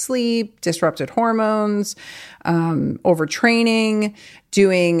 lack of sleep, disrupted hormones, overtraining,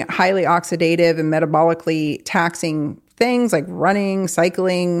 doing highly oxidative and metabolically taxing things like running,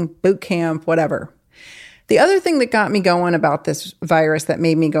 cycling, boot camp, whatever. The other thing that got me going about this virus that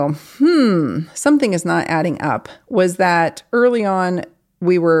made me go, something is not adding up, was that early on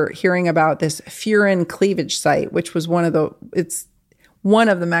we were hearing about this furin cleavage site, which was one of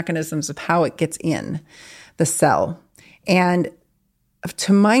the mechanisms of how it gets in the cell. And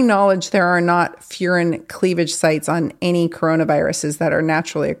to my knowledge, there are not furin cleavage sites on any coronaviruses that are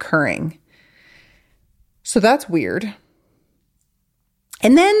naturally occurring. So that's weird.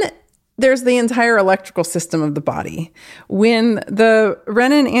 And then there's the entire electrical system of the body. When the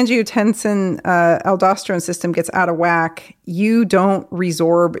renin-angiotensin-aldosterone system gets out of whack, you don't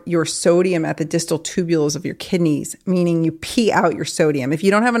resorb your sodium at the distal tubules of your kidneys, meaning you pee out your sodium. If you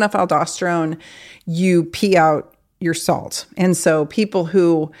don't have enough aldosterone, you pee out your salt. And so people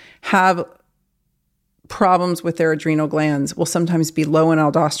who have problems with their adrenal glands will sometimes be low in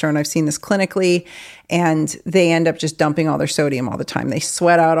aldosterone. I've seen this clinically, and they end up just dumping all their sodium all the time. They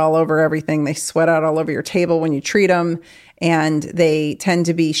sweat out all over everything. They sweat out all over your table when you treat them, and they tend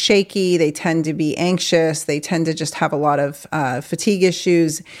to be shaky. They tend to be anxious. They tend to just have a lot of fatigue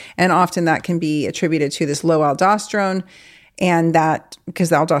issues, and often that can be attributed to this low aldosterone. And that, because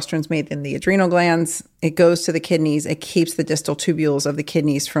the aldosterone is made in the adrenal glands, it goes to the kidneys. It keeps the distal tubules of the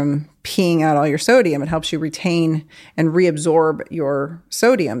kidneys from peeing out all your sodium. It helps you retain and reabsorb your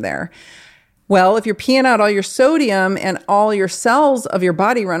sodium there. Well, if you're peeing out all your sodium and all your cells of your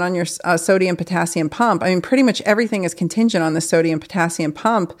body run on your sodium-potassium pump, I mean, pretty much everything is contingent on the sodium-potassium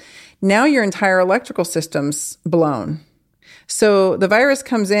pump. Now your entire electrical system's blown. So the virus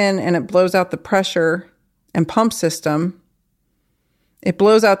comes in and it blows out the pressure and pump system. It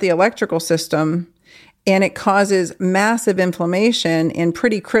blows out the electrical system, and it causes massive inflammation in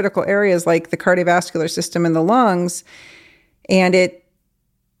pretty critical areas like the cardiovascular system and the lungs. And it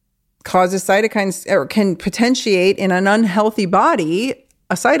causes cytokines, or can potentiate in an unhealthy body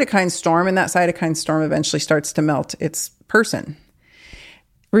a cytokine storm, and that cytokine storm eventually starts to melt its person.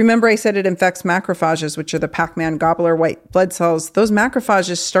 Remember I said it infects macrophages, which are the Pac-Man gobbler white blood cells. Those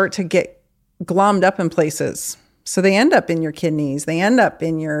macrophages start to get glommed up in places. So they end up in your kidneys, they end up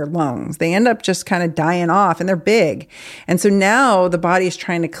in your lungs, they end up just kind of dying off, and they're big. And so now the body is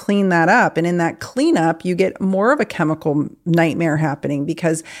trying to clean that up. And in that cleanup, you get more of a chemical nightmare happening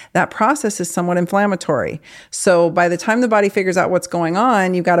because that process is somewhat inflammatory. So by the time the body figures out what's going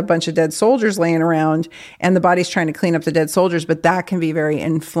on, you've got a bunch of dead soldiers laying around and the body's trying to clean up the dead soldiers, but that can be very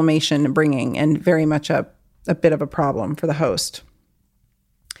inflammation bringing and very much a bit of a problem for the host.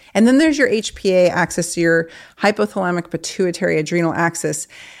 And then there's your HPA axis, your hypothalamic pituitary adrenal axis.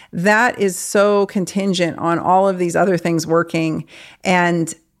 That is so contingent on all of these other things working.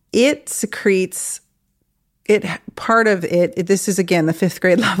 And it secretes, part of it, this is again the 5th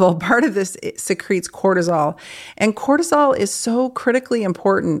grade level, part of this, it secretes cortisol. And cortisol is so critically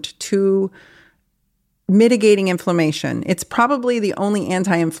important to mitigating inflammation. It's probably the only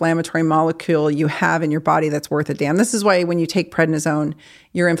anti-inflammatory molecule you have in your body that's worth a damn. This is why when you take prednisone,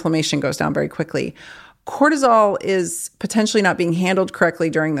 your inflammation goes down very quickly. Cortisol is potentially not being handled correctly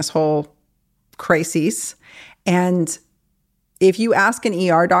during this whole crisis. And if you ask an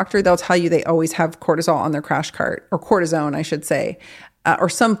ER doctor, they'll tell you they always have cortisol on their crash cart, or cortisone, I should say, or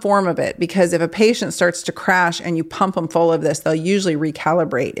some form of it, because if a patient starts to crash and you pump them full of this, they'll usually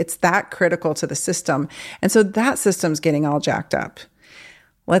recalibrate. It's that critical to the system. And so that system's getting all jacked up.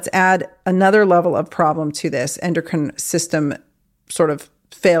 Let's add another level of problem to this endocrine system sort of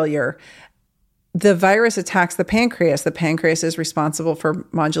failure. The virus attacks the pancreas. The pancreas is responsible for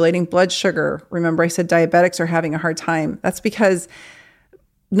modulating blood sugar. Remember, I said diabetics are having a hard time. That's because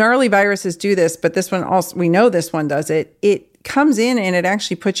gnarly viruses do this, but this one also, we know this one does it. It comes in and it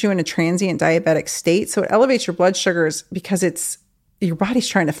actually puts you in a transient diabetic state. So it elevates your blood sugars because your body's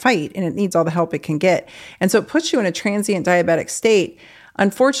trying to fight and it needs all the help it can get. And so it puts you in a transient diabetic state.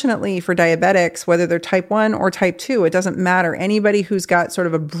 Unfortunately for diabetics, whether they're type 1 or type 2, it doesn't matter. Anybody who's got sort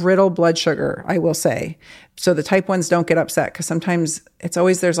of a brittle blood sugar, I will say. So the type 1s don't get upset because sometimes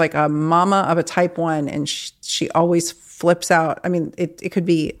there's like a mama of a type 1 and she always flips out. I mean, it could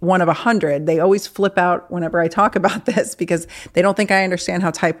be one of 100. They always flip out whenever I talk about this because they don't think I understand how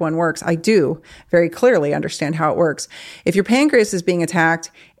type 1 works. I do very clearly understand how it works. If your pancreas is being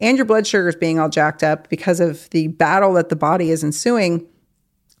attacked and your blood sugar is being all jacked up because of the battle that the body is ensuing,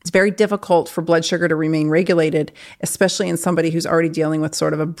 it's very difficult for blood sugar to remain regulated, especially in somebody who's already dealing with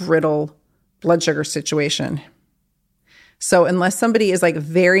sort of a brittle blood sugar situation. So unless somebody is like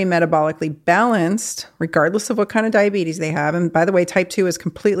very metabolically balanced, regardless of what kind of diabetes they have, and by the way, type 2 is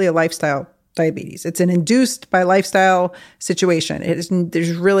completely a lifestyle diabetes. It's an induced by lifestyle situation.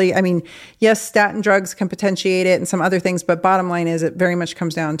 There's really, I mean, yes, statin drugs can potentiate it and some other things, but bottom line is it very much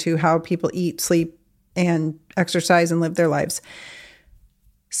comes down to how people eat, sleep, and exercise and live their lives.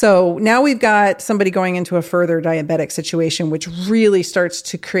 So now we've got somebody going into a further diabetic situation, which really starts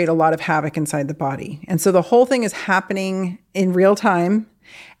to create a lot of havoc inside the body. And so the whole thing is happening in real time.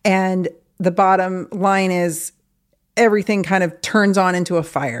 And the bottom line is everything kind of turns on into a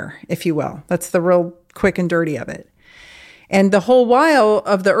fire, if you will. That's the real quick and dirty of it. And the whole while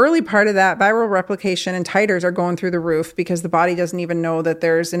of the early part of that, viral replication and titers are going through the roof because the body doesn't even know that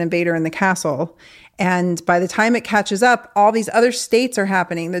there's an invader in the castle. And by the time it catches up, all these other states are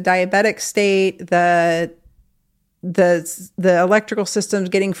happening. The diabetic state, the electrical system's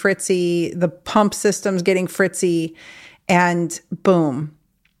getting fritzy, the pump system's getting fritzy, and boom.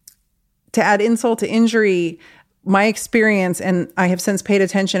 To add insult to injury, my experience, and I have since paid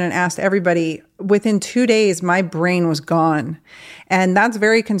attention and asked everybody, within 2 days, my brain was gone. And that's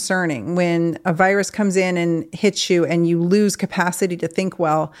very concerning. When a virus comes in and hits you and you lose capacity to think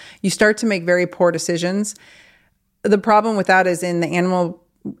well, you start to make very poor decisions. The problem with that is in the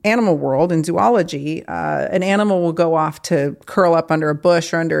animal world, in zoology, an animal will go off to curl up under a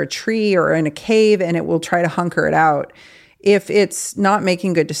bush or under a tree or in a cave, and it will try to hunker it out. If it's not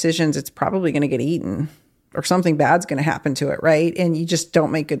making good decisions, it's probably going to get eaten, or something bad's going to happen to it, right? And you just don't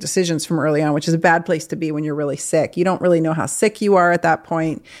make good decisions from early on, which is a bad place to be when you're really sick. You don't really know how sick you are at that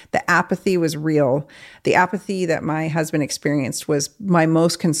point. The apathy was real. The apathy that my husband experienced was the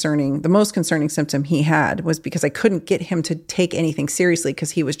most concerning symptom he had was because I couldn't get him to take anything seriously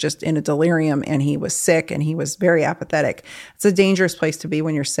because he was just in a delirium and he was sick and he was very apathetic. It's a dangerous place to be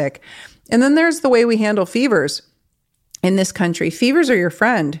when you're sick. And then there's the way we handle fevers in this country. Fevers are your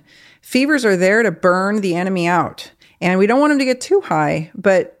friend. Fevers are there to burn the enemy out. And we don't want them to get too high,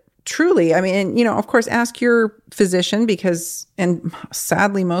 but truly, I mean, of course, ask your physician and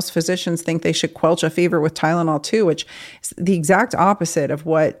sadly, most physicians think they should quench a fever with Tylenol too, which is the exact opposite of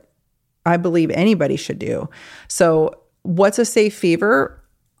what I believe anybody should do. So what's a safe fever?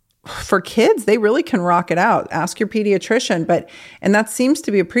 for kids, they really can rock it out. Ask your pediatrician. And that seems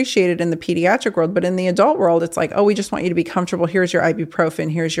to be appreciated in the pediatric world. But in the adult world, it's like, oh, we just want you to be comfortable. Here's your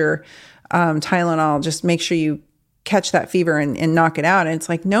ibuprofen. Here's your Tylenol. Just make sure you catch that fever and knock it out. And it's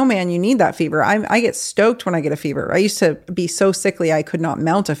like, no, man, you need that fever. I get stoked when I get a fever. I used to be so sickly, I could not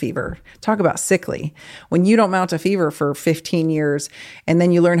mount a fever. Talk about sickly. When you don't mount a fever for 15 years and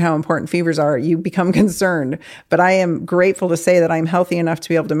then you learn how important fevers are, you become concerned. But I am grateful to say that I'm healthy enough to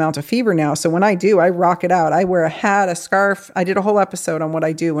be able to mount a fever now. So when I do, I rock it out. I wear a hat, a scarf. I did a whole episode on what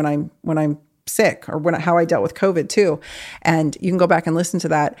I do when I'm sick, or how I dealt with COVID too. And you can go back and listen to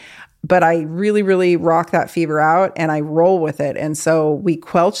that. But I really, really rock that fever out and I roll with it. And so we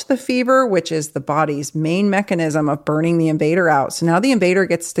quelch the fever, which is the body's main mechanism of burning the invader out. So now the invader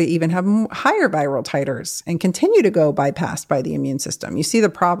gets to even have higher viral titers and continue to go bypassed by the immune system. You see the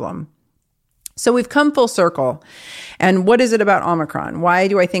problem. So we've come full circle. And what is it about Omicron? Why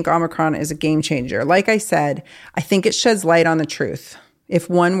do I think Omicron is a game changer? Like I said, I think it sheds light on the truth.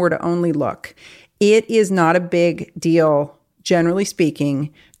 If one were to only look, it is not a big deal, generally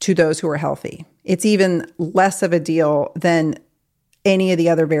speaking, to those who are healthy. It's even less of a deal than any of the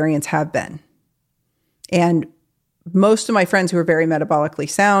other variants have been. And most of my friends who are very metabolically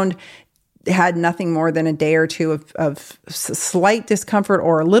sound had nothing more than a day or two of slight discomfort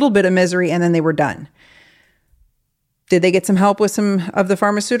or a little bit of misery, and then they were done. Did they get some help with some of the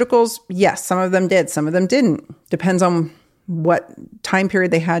pharmaceuticals? Yes, some of them did. Some of them didn't. Depends on what time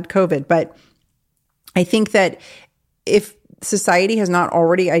period they had COVID. But I think that if society has not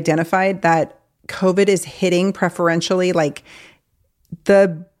already identified that COVID is hitting preferentially like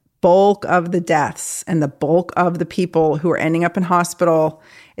the bulk of the deaths and the bulk of the people who are ending up in hospital,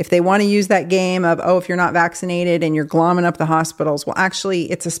 if they want to use that game of, oh, if you're not vaccinated and you're glomming up the hospitals, well,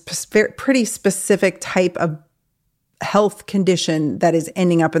 actually, it's a pretty specific type of health condition that is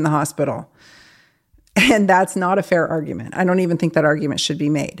ending up in the hospital. And that's not a fair argument. I don't even think that argument should be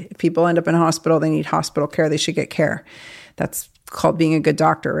made. If people end up in a hospital, they need hospital care, they should get care. That's called being a good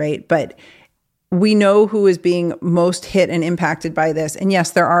doctor, right? But we know who is being most hit and impacted by this. And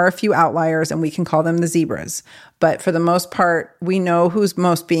yes, there are a few outliers and we can call them the zebras. But for the most part, we know who's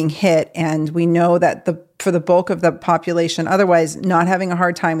most being hit. And we know that for the bulk of the population, otherwise not having a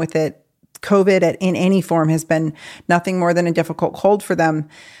hard time with it, COVID in any form has been nothing more than a difficult cold for them.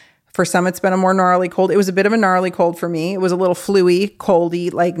 For some, it's been a more gnarly cold. It was a bit of a gnarly cold for me. It was a little flu-y,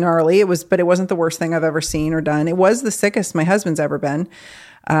 coldy, like gnarly. But it wasn't the worst thing I've ever seen or done. It was the sickest my husband's ever been.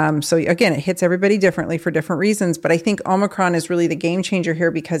 So again, it hits everybody differently for different reasons. But I think Omicron is really the game changer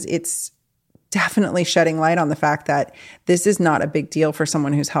here because it's definitely shedding light on the fact that this is not a big deal for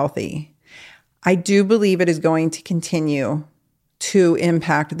someone who's healthy. I do believe it is going to continue to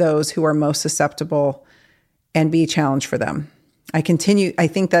impact those who are most susceptible and be a challenge for them. I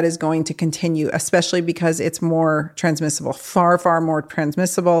think that is going to continue, especially because it's more transmissible, far, far more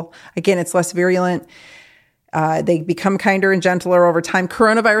transmissible. Again, it's less virulent. They become kinder and gentler over time.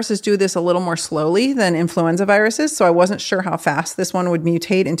 Coronaviruses do this a little more slowly than influenza viruses. So I wasn't sure how fast this one would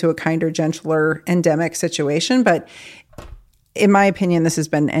mutate into a kinder, gentler endemic situation. But in my opinion, this has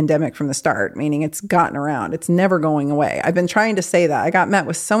been endemic from the start, meaning it's gotten around. It's never going away. I've been trying to say that. I got met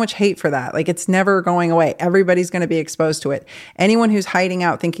with so much hate for that. Like, it's never going away. Everybody's going to be exposed to it. Anyone who's hiding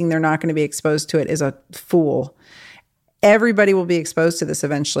out thinking they're not going to be exposed to it is a fool. Everybody will be exposed to this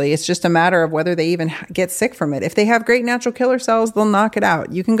eventually. It's just a matter of whether they even get sick from it. If they have great natural killer cells, they'll knock it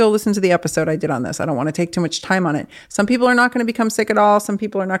out. You can go listen to the episode I did on this. I don't want to take too much time on it. Some people are not going to become sick at all. Some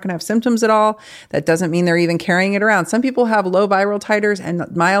people are not going to have symptoms at all. That doesn't mean they're even carrying it around. Some people have low viral titers and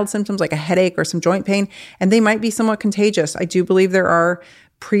mild symptoms like a headache or some joint pain, and they might be somewhat contagious. I do believe there are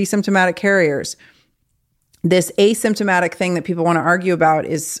pre-symptomatic carriers. This asymptomatic thing that people want to argue about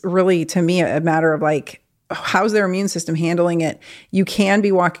is really, to me, a matter of like, how's their immune system handling it? You can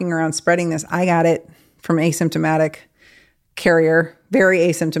be walking around spreading this. I got it from asymptomatic carrier, very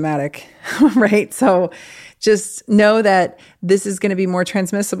asymptomatic, right? So just know that this is going to be more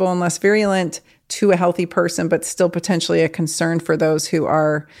transmissible and less virulent to a healthy person, but still potentially a concern for those who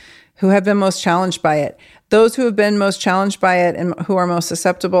have been most challenged by it. Those who have been most challenged by it and who are most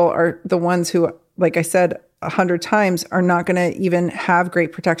susceptible are the ones who, like I said 100 times, are not going to even have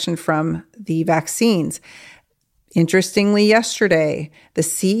great protection from the vaccines. Interestingly, yesterday, the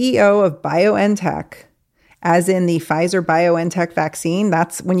CEO of BioNTech, as in the Pfizer-BioNTech vaccine,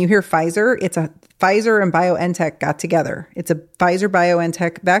 that's when you hear Pfizer, it's a Pfizer and BioNTech got together. It's a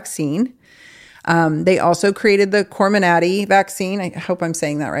Pfizer-BioNTech vaccine. They also created the Comirnaty vaccine. I hope I'm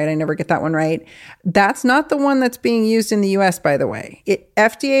saying that right. I never get that one right. That's not the one that's being used in the US, by the way.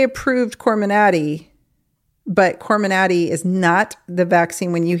 FDA approved Comirnaty But Comirnaty is not the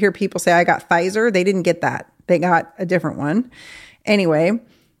vaccine. When you hear people say, I got Pfizer, they didn't get that. They got a different one. Anyway,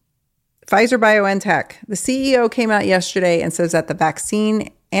 Pfizer BioNTech, the CEO came out yesterday and says that the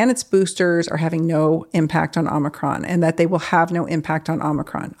vaccine and its boosters are having no impact on Omicron and that they will have no impact on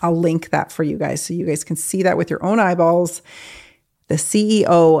Omicron. I'll link that for you guys so you guys can see that with your own eyeballs. The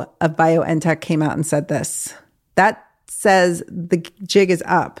CEO of BioNTech came out and said this. That says the jig is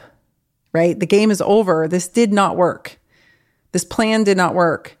up, right? The game is over. This did not work. This plan did not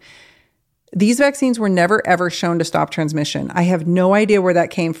work. These vaccines were never, ever shown to stop transmission. I have no idea where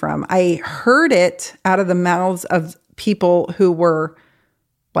that came from. I heard it out of the mouths of people who were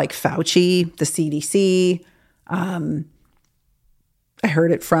like Fauci, the CDC. I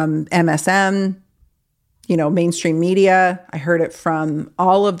heard it from MSM, mainstream media. I heard it from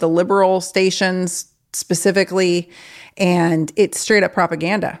all of the liberal stations specifically, and it's straight up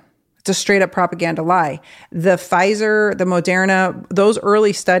propaganda. It's a straight up propaganda lie. The Pfizer, the Moderna, those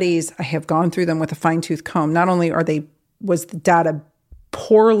early studies, I have gone through them with a fine tooth comb. Not only was the data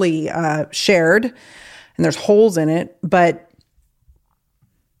poorly shared and there's holes in it, but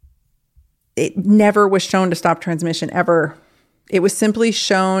it never was shown to stop transmission ever. It was simply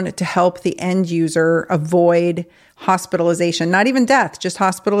shown to help the end user avoid hospitalization, not even death, just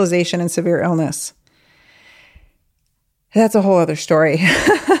hospitalization and severe illness. That's a whole other story.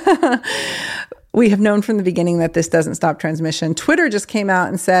 We have known from the beginning that this doesn't stop transmission. Twitter just came out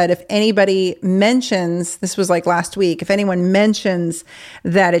and said if anybody mentions, this was like last week, if anyone mentions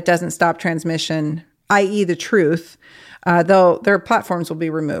that it doesn't stop transmission, i.e. the truth, their platforms will be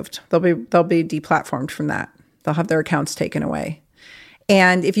removed. They'll be deplatformed from that. They'll have their accounts taken away.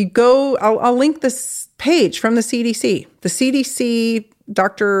 And if you go, I'll link this page from the CDC. The CDC,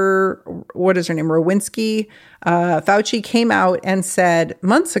 Dr. What is her name? Rowinski, Fauci came out and said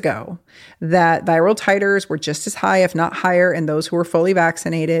months ago that viral titers were just as high, if not higher, in those who were fully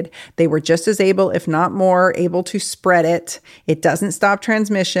vaccinated. They were just as able, if not more, able to spread it. It doesn't stop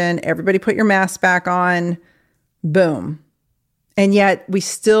transmission. Everybody put your mask back on. Boom. And yet we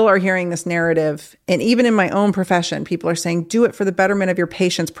still are hearing this narrative. And even in my own profession, people are saying, do it for the betterment of your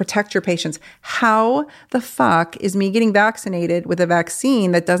patients, protect your patients. How the fuck is me getting vaccinated with a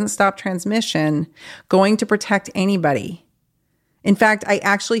vaccine that doesn't stop transmission going to protect anybody? In fact, I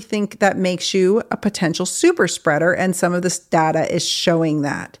actually think that makes you a potential super spreader. And some of this data is showing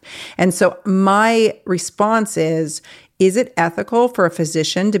that. And so my response is it ethical for a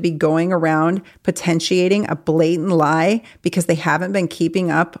physician to be going around potentiating a blatant lie because they haven't been keeping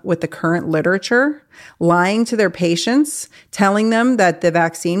up with the current literature, lying to their patients, telling them that the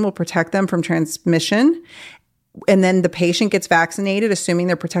vaccine will protect them from transmission, and then the patient gets vaccinated, assuming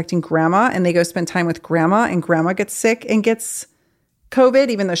they're protecting grandma, and they go spend time with grandma, and grandma gets sick and gets COVID,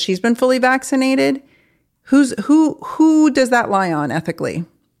 even though she's been fully vaccinated? Who does that lie on ethically?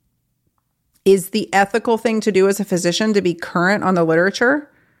 Is the ethical thing to do as a physician to be current on the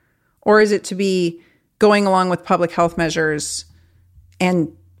literature? Or is it to be going along with public health measures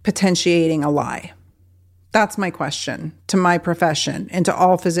and potentiating a lie? That's my question to my profession and to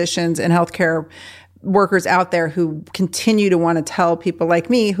all physicians and healthcare workers out there who continue to want to tell people like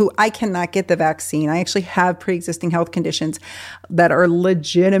me who I cannot get the vaccine. I actually have pre-existing health conditions that are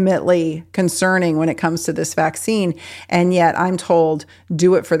legitimately concerning when it comes to this vaccine. And yet I'm told,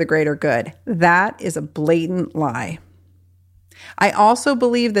 do it for the greater good. That is a blatant lie. I also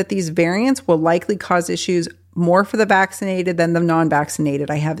believe that these variants will likely cause issues more for the vaccinated than the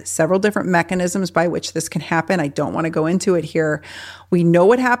non-vaccinated. I have several different mechanisms by which this can happen. I don't want to go into it here. We know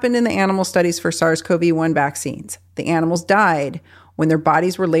what happened in the animal studies for SARS-CoV-1 vaccines. The animals died when their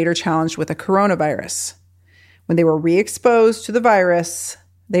bodies were later challenged with a coronavirus. When they were re-exposed to the virus,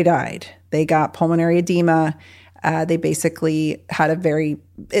 they died. They got pulmonary edema. They basically had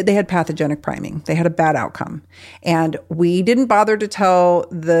they had pathogenic priming. They had a bad outcome. And we didn't bother to tell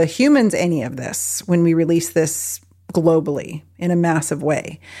the humans any of this when we released this globally in a massive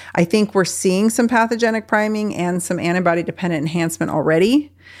way. I think we're seeing some pathogenic priming and some antibody-dependent enhancement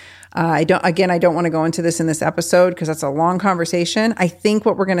already. I don't want to go into this in this episode because that's a long conversation. I think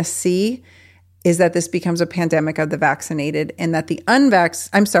what we're going to see is that this becomes a pandemic of the vaccinated and that the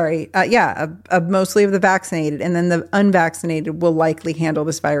mostly of the vaccinated, and then the unvaccinated will likely handle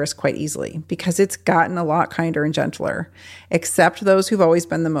this virus quite easily because it's gotten a lot kinder and gentler, except those who've always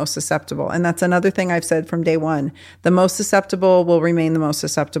been the most susceptible. And that's another thing I've said from day one. The most susceptible will remain the most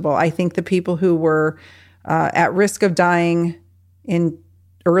susceptible. I think the people who were at risk of dying in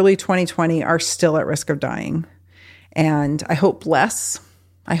early 2020 are still at risk of dying. And I hope less.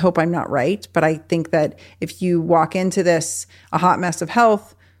 I hope I'm not right, but I think that if you walk into this a hot mess of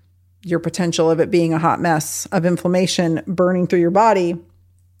health, your potential of it being a hot mess of inflammation burning through your body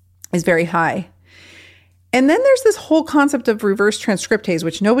is very high. And then there's this whole concept of reverse transcriptase,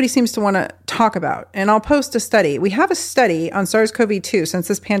 which nobody seems to want to talk about. And I'll post a study. We have a study on SARS-CoV-2 since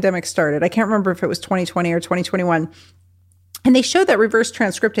this pandemic started. I can't remember if it was 2020 or 2021. And they showed that reverse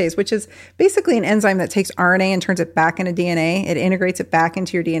transcriptase, which is basically an enzyme that takes RNA and turns it back into DNA. It integrates it back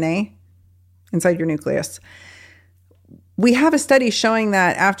into your DNA inside your nucleus. We have a study showing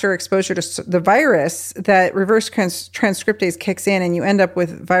that after exposure to the virus, that reverse transcriptase kicks in and you end up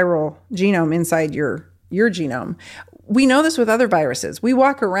with viral genome inside your genome. We know this with other viruses. We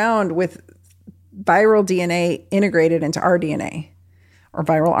walk around with viral DNA integrated into our DNA, or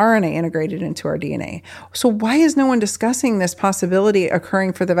viral RNA integrated into our DNA. So why is no one discussing this possibility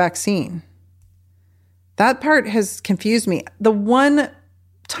occurring for the vaccine? That part has confused me. The one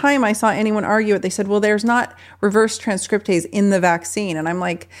time I saw anyone argue it, they said, well, there's not reverse transcriptase in the vaccine. And I'm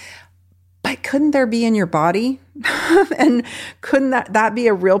like, but couldn't there be in your body? And couldn't that be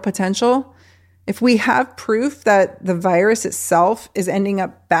a real potential? If we have proof that the virus itself is ending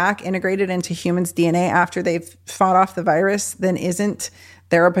up back integrated into humans' DNA after they've fought off the virus, then isn't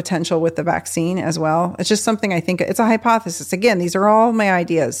there a potential with the vaccine as well? It's just something I think, it's a hypothesis. Again, these are all my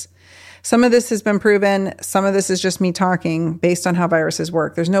ideas. Some of this has been proven. Some of this is just me talking based on how viruses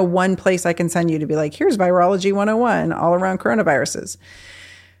work. There's no one place I can send you to be like, here's Virology 101 all around coronaviruses.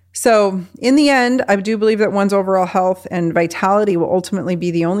 So in the end, I do believe that one's overall health and vitality will ultimately be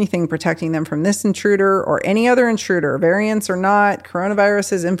the only thing protecting them from this intruder or any other intruder, variants or not,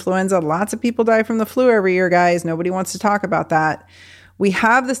 coronaviruses, influenza. Lots of people die from the flu every year, guys. Nobody wants to talk about that. We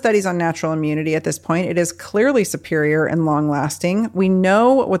have the studies on natural immunity at this point. It is clearly superior and long lasting. We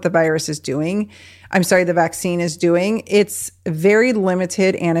know what the virus is doing. The vaccine is doing. Its very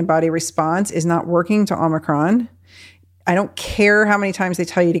limited antibody response is not working to Omicron. I don't care how many times they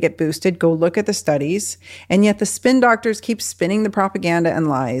tell you to get boosted. Go look at the studies. And yet the spin doctors keep spinning the propaganda and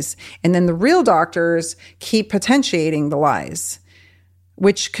lies. And then the real doctors keep potentiating the lies,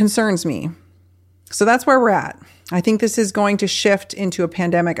 which concerns me. So that's where we're at. I think this is going to shift into a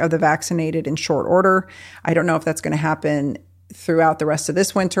pandemic of the vaccinated in short order. I don't know if that's going to happen throughout the rest of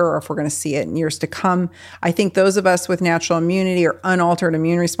this winter or if we're going to see it in years to come. I think those of us with natural immunity or unaltered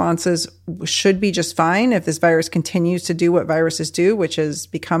immune responses should be just fine if this virus continues to do what viruses do, which is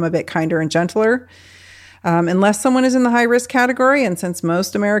become a bit kinder and gentler. Unless someone is in the high risk category, and since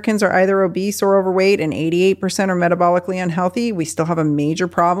most Americans are either obese or overweight and 88% are metabolically unhealthy, we still have a major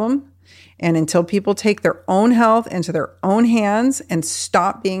problem. And until people take their own health into their own hands and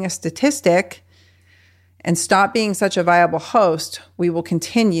stop being a statistic and stop being such a viable host, we will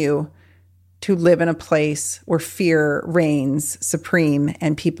continue to live in a place where fear reigns supreme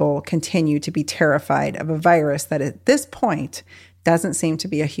and people continue to be terrified of a virus that at this point doesn't seem to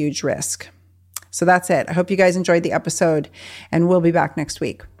be a huge risk. So that's it. I hope you guys enjoyed the episode, and we'll be back next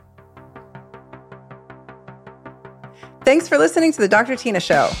week. Thanks for listening to the Dr. Tina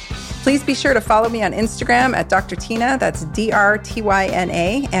Show. Please be sure to follow me on Instagram at Dr. Tina, that's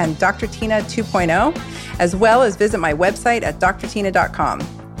DRTYNA, and Dr. Tina 2.0, as well as visit my website at drtina.com.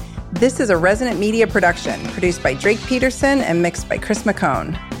 This is a Resonant Media production produced by Drake Peterson and mixed by Chris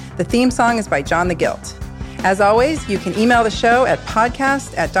McCone. The theme song is by John the Guilt. As always, you can email the show at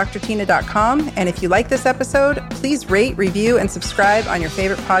podcast@drtina.com. And if you like this episode, please rate, review, and subscribe on your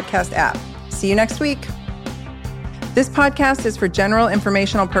favorite podcast app. See you next week. This podcast is for general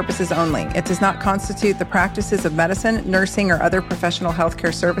informational purposes only. It does not constitute the practices of medicine, nursing, or other professional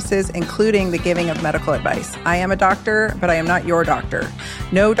healthcare services, including the giving of medical advice. I am a doctor, but I am not your doctor.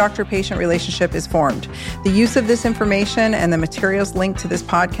 No doctor-patient relationship is formed. The use of this information and the materials linked to this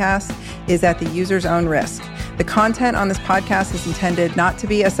podcast is at the user's own risk. The content on this podcast is intended not to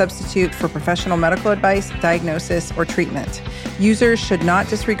be a substitute for professional medical advice, diagnosis, or treatment. Users should not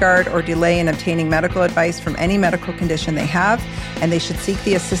disregard or delay in obtaining medical advice from any medical condition they have, and they should seek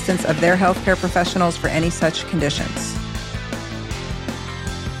the assistance of their healthcare professionals for any such conditions.